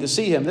waiting to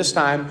see him. This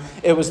time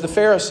it was the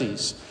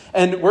Pharisees.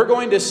 And we're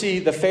going to see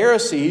the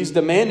Pharisees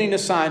demanding a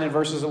sign in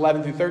verses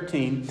 11 through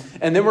 13.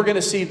 And then we're going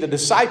to see the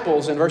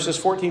disciples in verses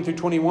 14 through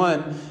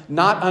 21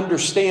 not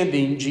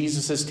understanding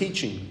Jesus'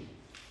 teaching.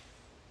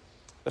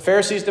 The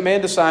Pharisees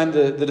demand a sign.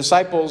 The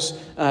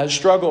disciples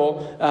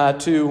struggle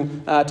to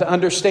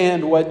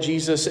understand what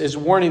Jesus is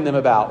warning them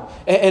about.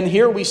 And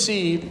here we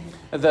see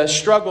the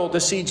struggle to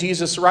see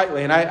Jesus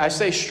rightly. And I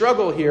say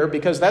struggle here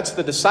because that's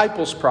the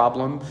disciples'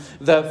 problem.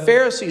 The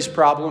Pharisees'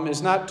 problem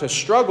is not to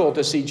struggle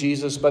to see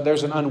Jesus, but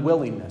there's an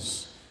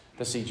unwillingness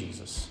to see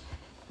Jesus.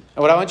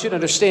 And what I want you to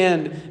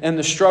understand in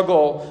the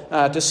struggle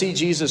to see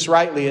Jesus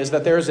rightly is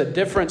that there is a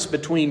difference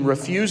between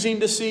refusing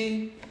to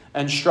see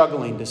and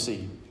struggling to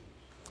see.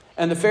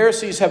 And the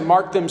Pharisees have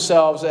marked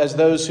themselves as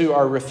those who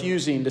are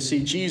refusing to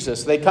see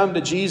Jesus. They come to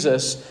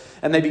Jesus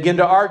and they begin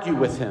to argue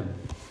with him.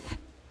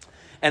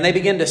 And they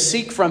begin to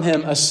seek from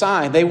him a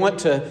sign. They want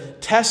to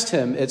test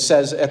him, it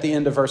says at the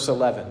end of verse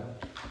 11.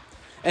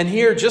 And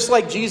here, just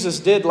like Jesus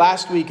did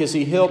last week as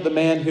he healed the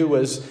man who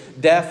was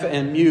deaf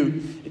and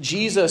mute,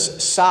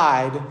 Jesus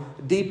sighed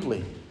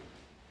deeply.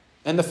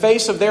 In the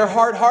face of their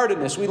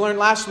hard-heartedness, we learned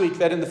last week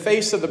that in the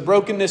face of the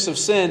brokenness of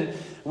sin,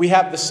 we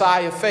have the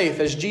sigh of faith.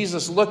 As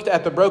Jesus looked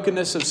at the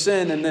brokenness of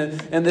sin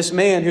and this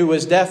man who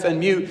was deaf and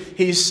mute,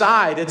 he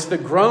sighed. It's the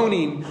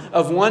groaning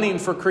of wanting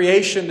for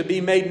creation to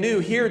be made new.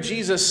 Here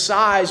Jesus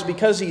sighs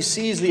because he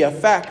sees the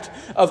effect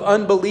of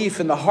unbelief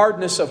and the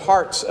hardness of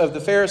hearts of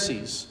the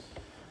Pharisees.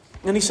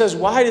 And he says,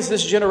 why does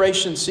this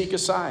generation seek a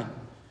sign?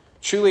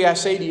 Truly I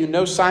say to you,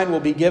 no sign will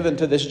be given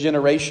to this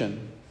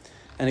generation.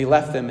 And he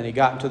left them and he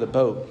got into the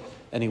boat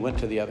and he went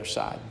to the other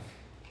side.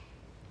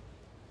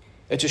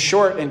 It's a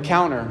short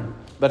encounter,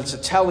 but it's a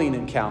telling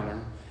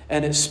encounter.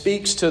 And it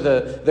speaks to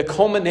the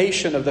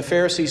culmination of the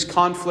Pharisees'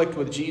 conflict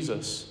with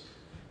Jesus.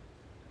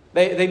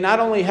 They not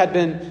only had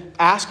been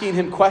asking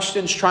him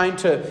questions, trying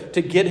to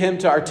get him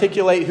to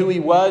articulate who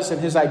he was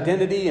and his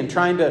identity and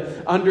trying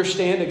to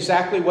understand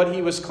exactly what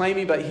he was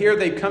claiming, but here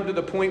they come to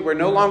the point where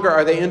no longer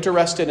are they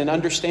interested in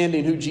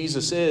understanding who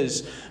Jesus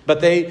is, but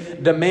they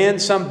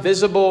demand some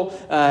visible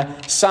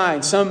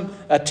sign, some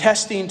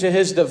attesting to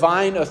his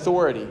divine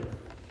authority.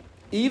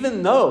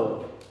 Even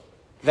though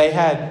they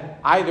had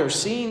either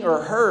seen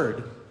or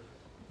heard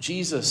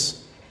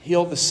Jesus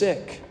heal the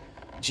sick,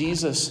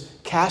 Jesus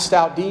cast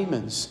out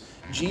demons,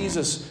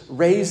 Jesus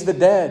raised the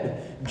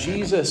dead,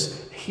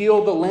 Jesus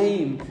healed the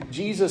lame,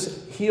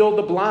 Jesus healed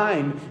the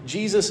blind,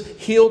 Jesus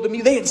healed the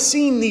mute. They had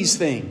seen these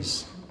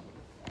things.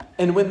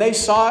 And when they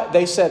saw it,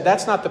 they said,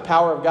 that's not the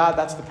power of God,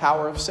 that's the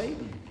power of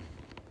Satan.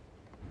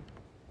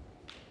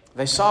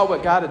 They saw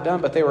what God had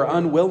done, but they were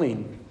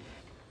unwilling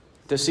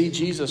to see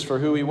Jesus for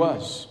who he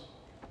was.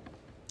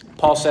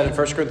 Paul said in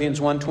 1 Corinthians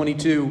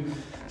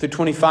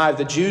 1:22-25,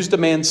 the Jews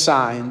demand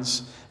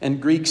signs and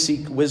Greeks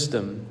seek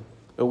wisdom.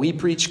 But we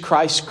preach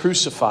Christ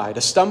crucified,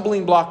 a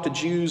stumbling block to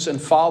Jews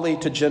and folly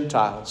to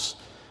Gentiles.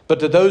 But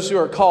to those who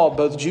are called,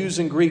 both Jews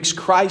and Greeks,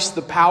 Christ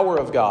the power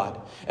of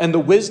God and the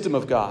wisdom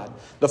of God.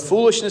 The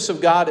foolishness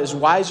of God is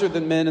wiser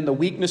than men, and the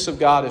weakness of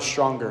God is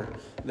stronger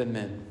than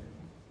men.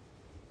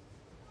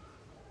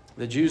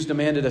 The Jews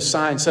demanded a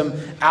sign, some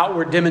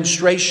outward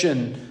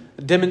demonstration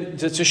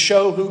to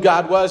show who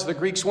God was. The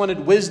Greeks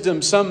wanted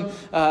wisdom, some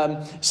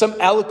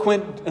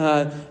eloquent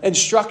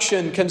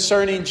instruction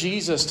concerning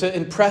Jesus to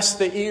impress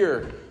the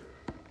ear.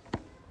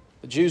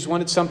 The Jews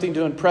wanted something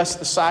to impress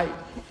the sight.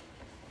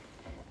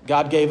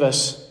 God gave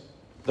us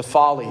the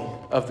folly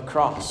of the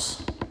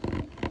cross.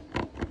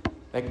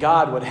 That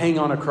God would hang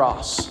on a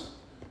cross.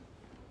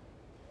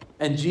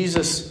 And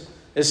Jesus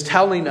is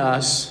telling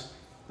us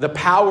the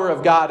power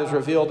of God is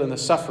revealed in the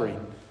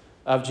suffering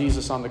of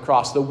Jesus on the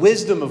cross. The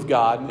wisdom of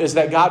God is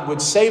that God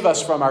would save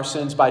us from our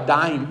sins by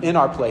dying in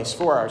our place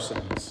for our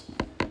sins.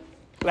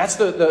 That's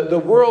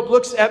the world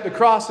looks at the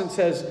cross and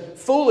says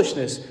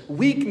foolishness,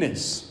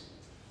 weakness.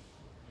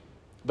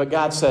 But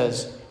God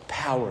says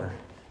power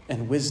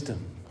and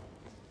wisdom.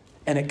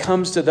 And it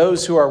comes to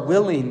those who are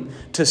willing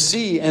to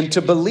see and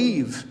to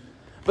believe.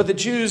 But the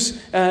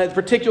Jews,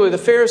 particularly the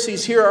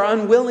Pharisees here, are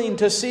unwilling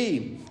to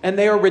see. And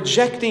they are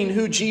rejecting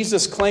who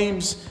Jesus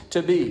claims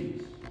to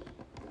be.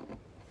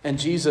 And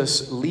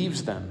Jesus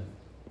leaves them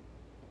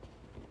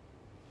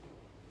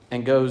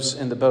and goes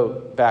in the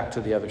boat back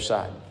to the other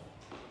side.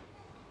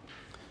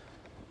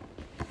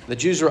 The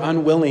Jews are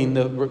unwilling,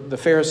 the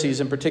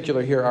Pharisees in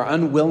particular here, are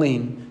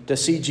unwilling to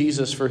see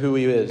Jesus for who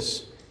he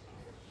is.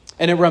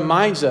 And it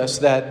reminds us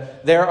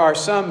that there are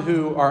some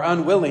who are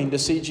unwilling to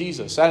see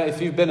Jesus. If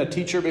you've been a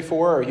teacher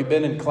before or you've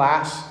been in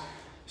class,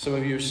 some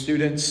of your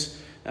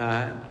students,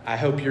 I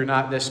hope you're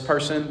not this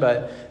person,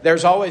 but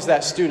there's always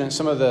that student.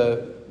 Some of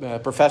the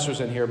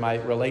professors in here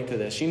might relate to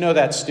this. You know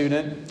that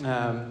student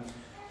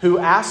who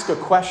asks a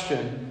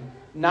question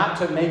not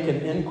to make an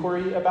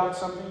inquiry about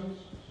something,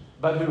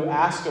 but who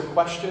asks a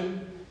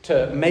question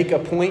to make a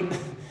point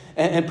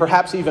and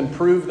perhaps even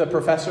prove the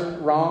professor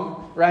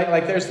wrong, right?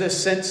 Like there's this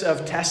sense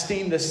of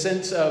testing, this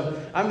sense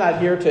of, I'm not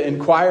here to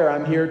inquire,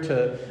 I'm here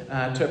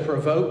to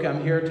provoke,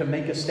 I'm here to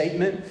make a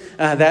statement.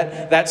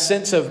 That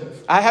sense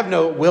of, I have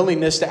no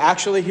willingness to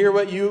actually hear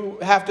what you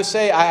have to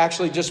say. I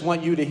actually just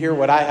want you to hear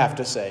what I have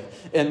to say.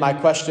 And my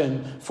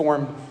question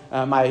formed,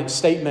 my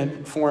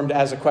statement formed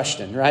as a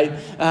question, right?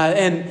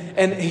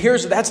 And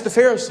that's the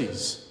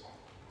Pharisees.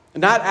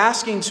 Not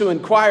asking to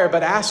inquire,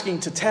 but asking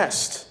to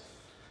test.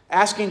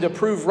 Asking to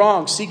prove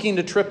wrong, seeking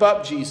to trip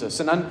up Jesus,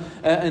 an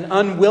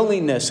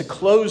unwillingness, a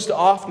closed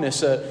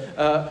offness,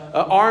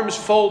 arms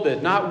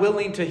folded, not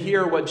willing to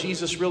hear what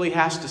Jesus really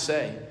has to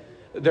say.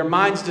 Their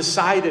minds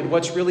decided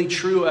what's really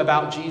true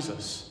about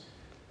Jesus.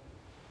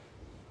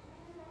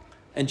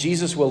 And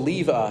Jesus will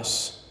leave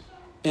us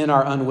in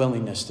our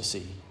unwillingness to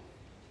see.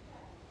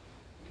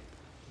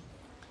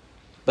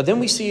 But then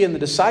we see in the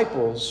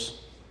disciples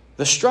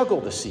the struggle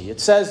to see. It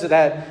says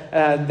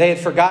that they had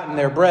forgotten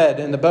their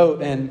bread in the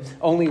boat and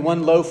only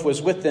one loaf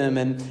was with them.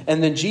 And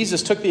then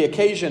Jesus took the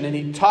occasion and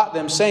he taught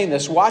them saying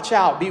this, watch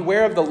out,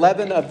 beware of the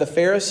leaven of the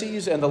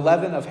Pharisees and the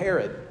leaven of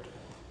Herod.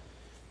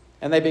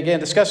 And they began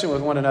discussing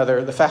with one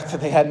another the fact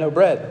that they had no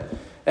bread.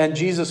 And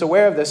Jesus,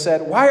 aware of this,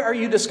 said, why are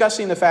you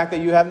discussing the fact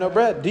that you have no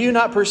bread? Do you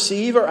not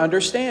perceive or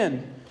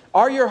understand?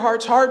 Are your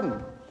hearts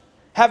hardened?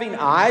 Having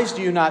eyes,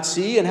 do you not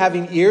see? And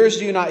having ears,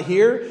 do you not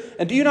hear?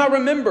 And do you not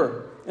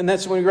remember? And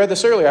that's when we read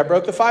this earlier. I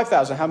broke the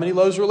 5,000. How many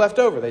loaves were left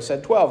over? They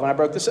said 12. And I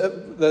broke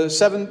the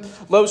 7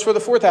 loaves for the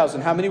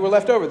 4,000. How many were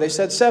left over? They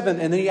said 7.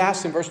 And then he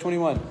asked in verse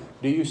 21,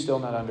 do you still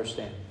not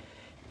understand?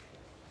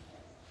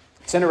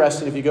 It's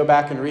interesting if you go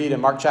back and read in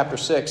Mark chapter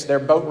 6, their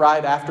boat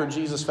ride after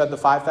Jesus fed the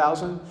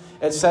 5,000,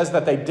 it says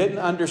that they didn't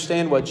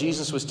understand what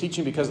Jesus was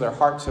teaching because their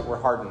hearts were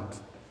hardened.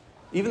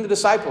 Even the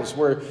disciples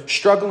were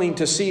struggling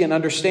to see and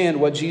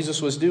understand what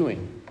Jesus was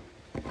doing.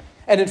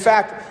 And in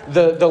fact,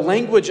 the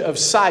language of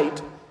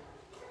sight,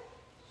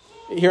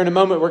 here in a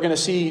moment, we're going to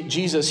see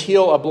Jesus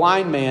heal a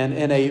blind man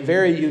in a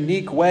very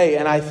unique way.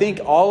 And I think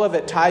all of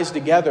it ties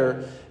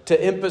together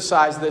to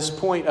emphasize this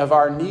point of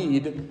our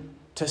need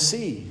to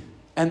see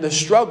and the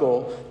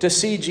struggle to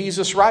see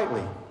Jesus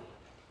rightly.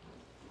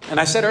 And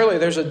I said earlier,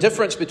 there's a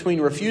difference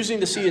between refusing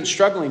to see and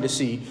struggling to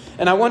see.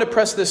 And I want to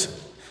press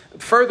this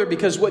further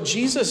because what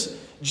Jesus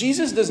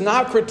does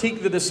not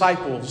critique the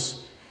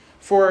disciples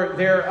for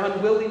their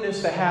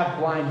unwillingness to have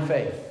blind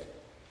faith.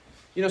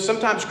 You know,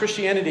 sometimes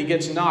Christianity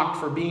gets knocked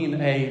for being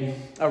a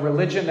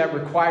religion that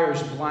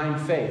requires blind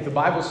faith. The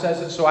Bible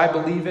says it, so I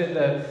believe it.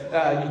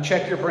 You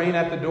check your brain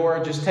at the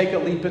door, just take a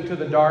leap into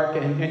the dark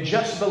and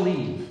just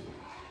believe.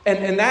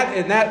 And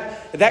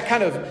that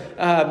kind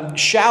of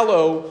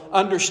shallow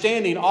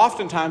understanding,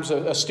 oftentimes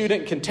a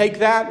student can take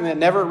that and then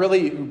never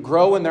really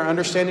grow in their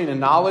understanding and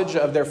knowledge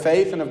of their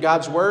faith and of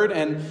God's Word,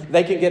 and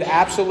they can get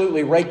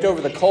absolutely raked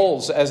over the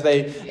coals as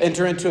they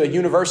enter into a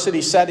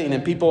university setting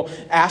and people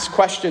ask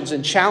questions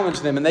and challenge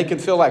them, and they can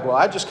feel like, well,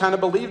 I just kind of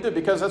believed it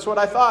because that's what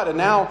I thought, and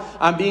now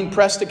I'm being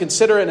pressed to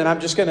consider it, and I'm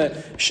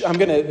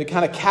going to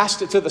kind of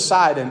cast it to the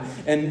side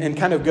and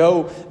kind of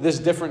go this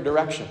different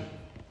direction.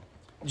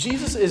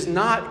 Jesus is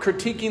not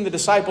critiquing the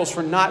disciples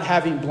for not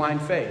having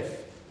blind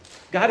faith.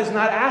 God is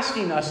not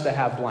asking us to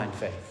have blind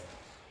faith.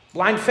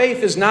 Blind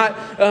faith is not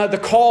the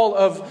call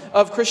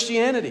of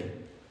Christianity.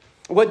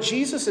 What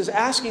Jesus is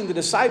asking the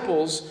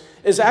disciples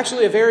is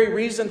actually a very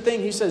reasoned thing.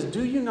 He says,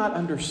 do you not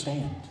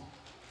understand?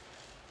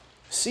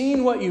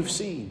 Seeing what you've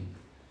seen,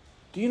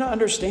 do you not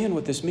understand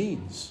what this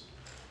means?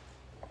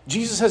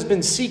 Jesus has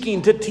been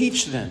seeking to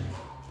teach them.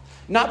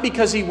 Not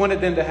because he wanted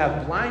them to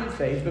have blind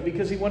faith, but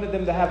because he wanted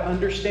them to have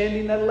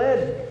understanding that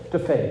led to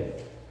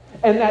faith.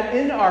 And that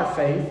in our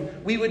faith,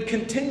 we would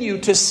continue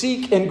to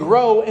seek and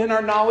grow in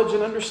our knowledge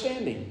and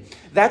understanding.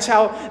 That's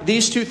how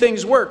these two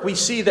things work. We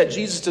see that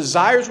Jesus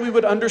desires we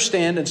would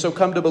understand and so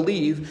come to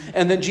believe.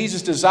 And then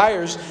Jesus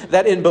desires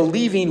that in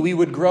believing we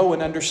would grow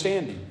in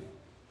understanding.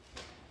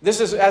 This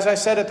is, as I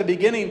said at the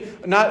beginning,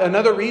 not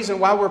another reason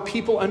why we're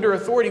people under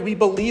authority. We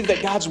believe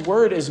that God's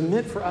Word is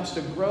meant for us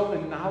to grow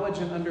in knowledge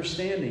and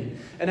understanding.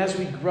 And as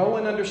we grow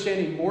in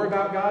understanding more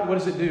about God, what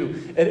does it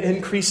do? It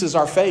increases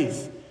our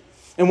faith.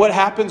 And what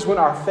happens when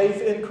our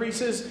faith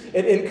increases?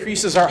 It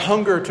increases our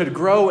hunger to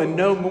grow and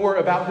know more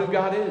about who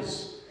God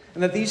is.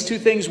 And that these two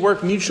things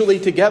work mutually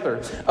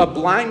together. A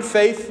blind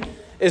faith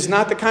is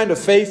not the kind of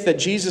faith that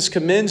Jesus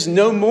commends,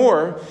 no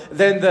more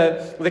than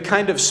the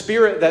kind of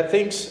spirit that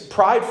thinks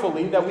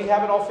pridefully that we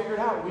have it all figured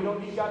out. We don't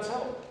need God's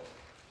help.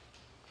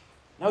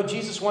 No,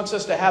 Jesus wants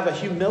us to have a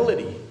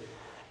humility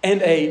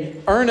and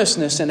a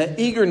earnestness and an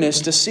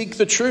eagerness to seek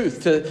the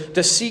truth,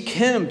 to seek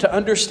Him, to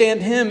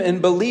understand Him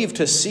and believe,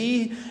 to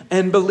see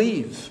and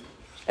believe.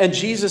 And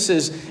Jesus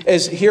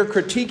is here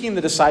critiquing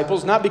the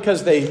disciples, not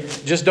because they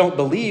just don't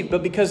believe,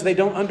 but because they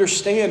don't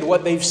understand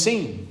what they've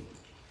seen.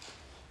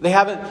 They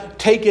haven't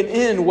taken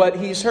in what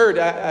He's heard.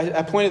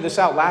 I pointed this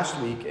out last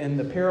week in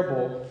the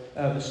parable,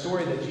 the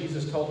story that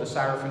Jesus told the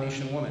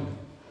Syrophoenician woman.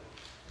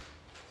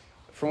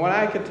 From what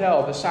I could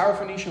tell, the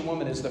Syrophoenician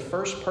woman is the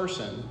first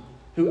person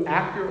who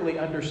accurately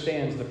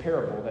understands the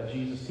parable that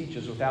Jesus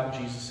teaches without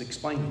Jesus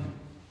explaining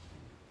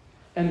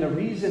it. And the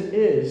reason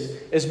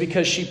is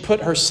because she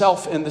put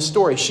herself in the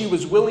story. She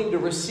was willing to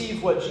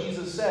receive what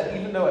Jesus said,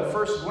 even though at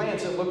first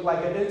glance it looked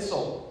like an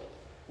insult.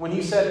 When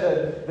He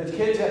said the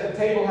kids at the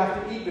table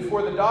have to eat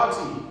before the dogs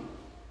eat.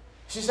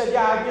 She said,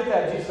 yeah, I get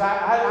that, Jesus.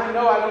 I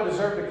know I don't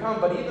deserve to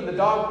come, but even the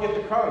dog get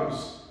the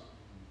crumbs.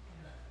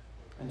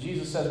 And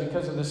Jesus says,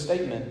 because of this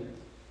statement,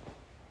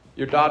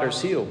 your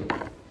daughter's healed.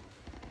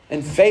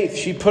 In faith,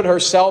 she put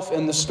herself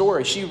in the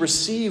story. She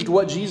received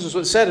what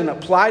Jesus said and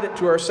applied it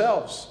to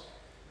ourselves.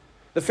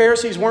 The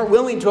Pharisees weren't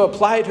willing to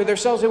apply it to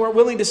themselves. They weren't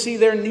willing to see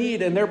their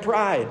need and their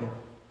pride.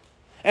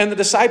 And the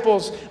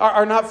disciples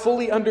are not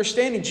fully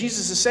understanding.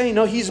 Jesus is saying,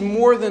 no, He's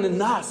more than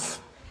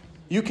enough.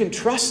 You can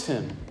trust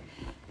Him.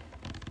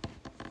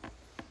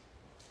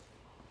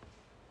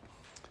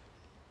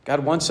 God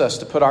wants us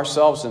to put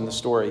ourselves in the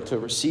story, to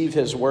receive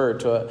His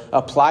word, to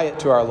apply it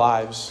to our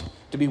lives,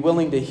 to be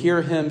willing to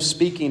hear Him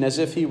speaking as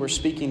if He were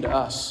speaking to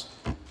us,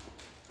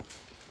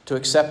 to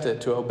accept it,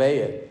 to obey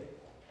it.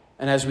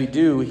 And as we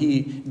do,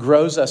 He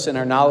grows us in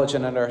our knowledge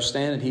and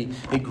understanding.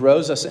 He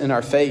grows us in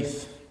our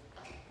faith.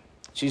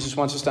 Jesus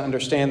wants us to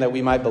understand that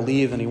we might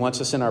believe, and He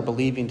wants us in our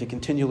believing to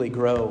continually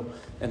grow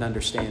in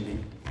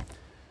understanding.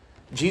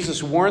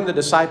 Jesus warned the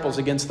disciples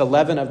against the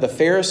leaven of the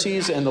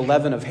Pharisees and the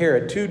leaven of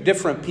Herod, two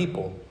different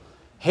people.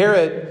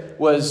 Herod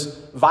was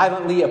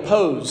violently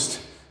opposed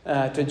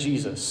to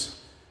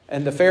Jesus,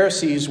 and the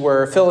Pharisees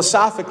were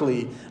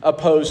philosophically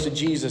opposed to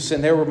Jesus,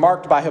 and they were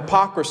marked by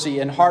hypocrisy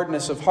and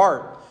hardness of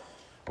heart,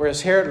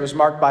 whereas Herod was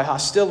marked by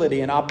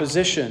hostility and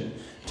opposition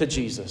to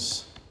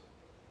Jesus.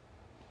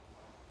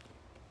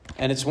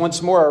 And it's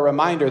once more a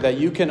reminder that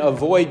you can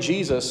avoid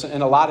Jesus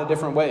in a lot of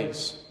different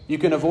ways. You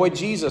can avoid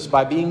Jesus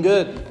by being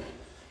good.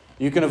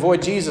 You can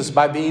avoid Jesus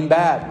by being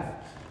bad.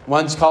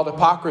 One's called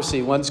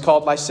hypocrisy. One's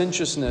called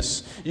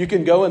licentiousness. You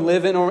can go and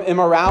live in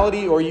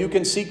immorality, or you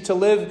can seek to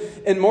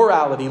live in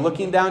morality,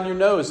 looking down your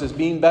nose as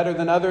being better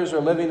than others, or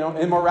living in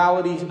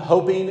immorality,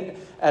 hoping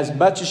as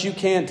much as you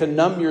can to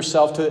numb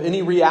yourself to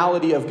any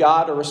reality of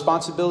God or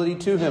responsibility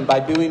to Him by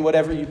doing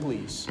whatever you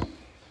please.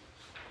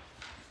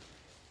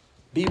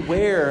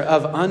 Beware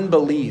of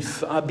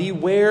unbelief.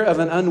 Beware of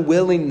an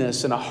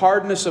unwillingness and a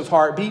hardness of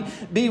heart.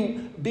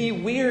 Be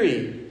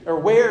weary, or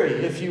wary,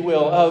 if you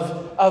will,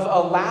 of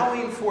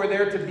allowing for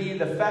there to be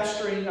the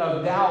festering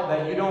of doubt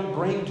that you don't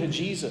bring to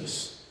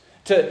Jesus.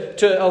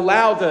 To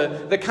allow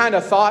the kind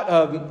of thought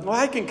of, well,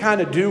 I can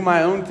kind of do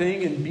my own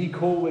thing and be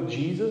cool with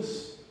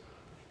Jesus.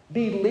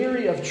 Be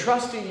leery of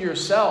trusting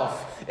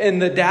yourself in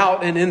the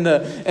doubt and in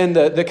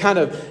the kind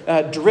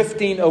of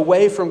drifting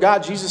away from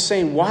God. Jesus is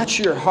saying, watch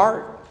your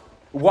heart.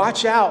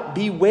 Watch out.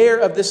 Beware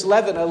of this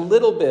leaven a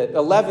little bit.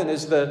 A leaven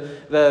is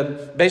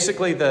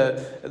basically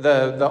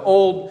the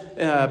old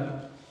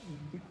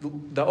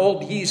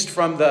yeast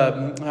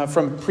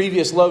from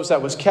previous loaves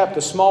that was kept,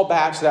 a small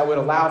batch that would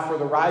allow for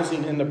the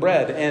rising in the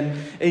bread. And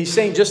he's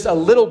saying just a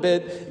little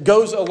bit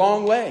goes a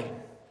long way.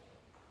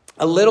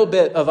 A little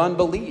bit of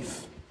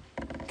unbelief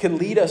can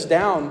lead us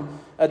down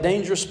a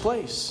dangerous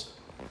place.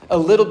 A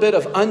little bit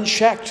of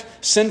unchecked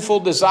sinful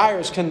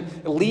desires can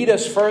lead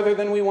us further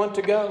than we want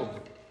to go.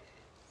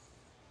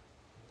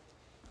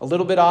 A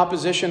little bit of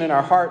opposition in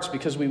our hearts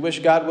because we wish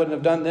God wouldn't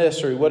have done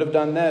this or He would have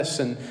done this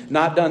and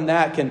not done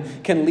that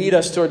can lead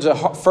us towards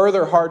a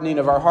further hardening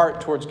of our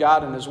heart towards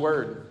God and His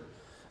Word.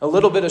 A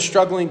little bit of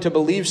struggling to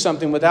believe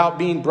something without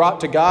being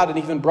brought to God and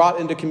even brought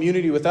into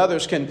community with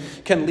others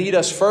can lead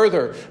us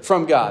further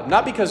from God.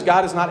 Not because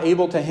God is not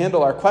able to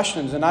handle our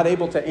questions and not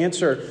able to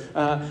answer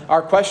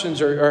our questions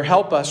or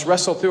help us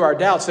wrestle through our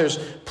doubts. There's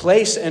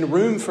place and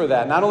room for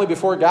that, not only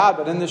before God,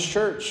 but in this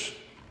church.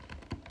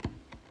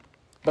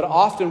 But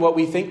often what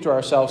we think to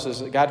ourselves is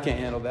that God can't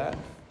handle that.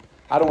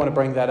 I don't want to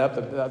bring that up.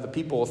 The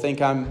people will think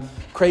I'm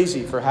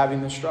crazy for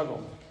having this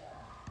struggle.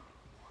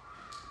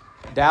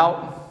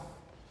 Doubt,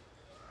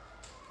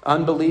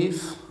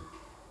 unbelief,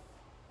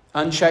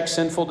 unchecked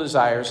sinful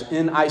desires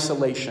in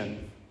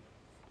isolation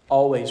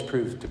always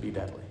prove to be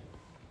deadly.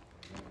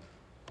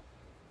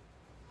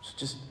 So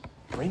just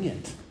bring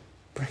it.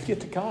 Bring it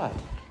to God.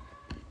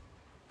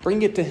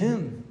 Bring it to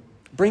Him.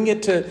 Bring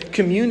it to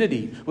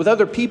community with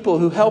other people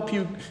who help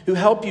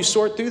you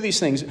sort through these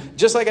things.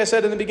 Just like I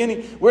said in the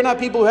beginning, we're not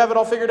people who have it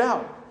all figured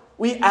out.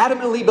 We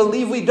adamantly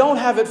believe we don't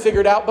have it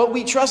figured out, but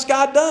we trust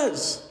God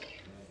does.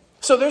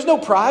 So there's no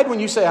pride when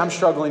you say, I'm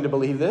struggling to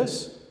believe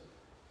this.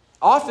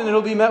 Often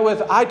it'll be met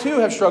with, I too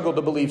have struggled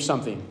to believe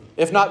something.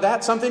 If not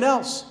that, something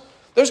else.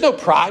 There's no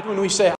pride when we say,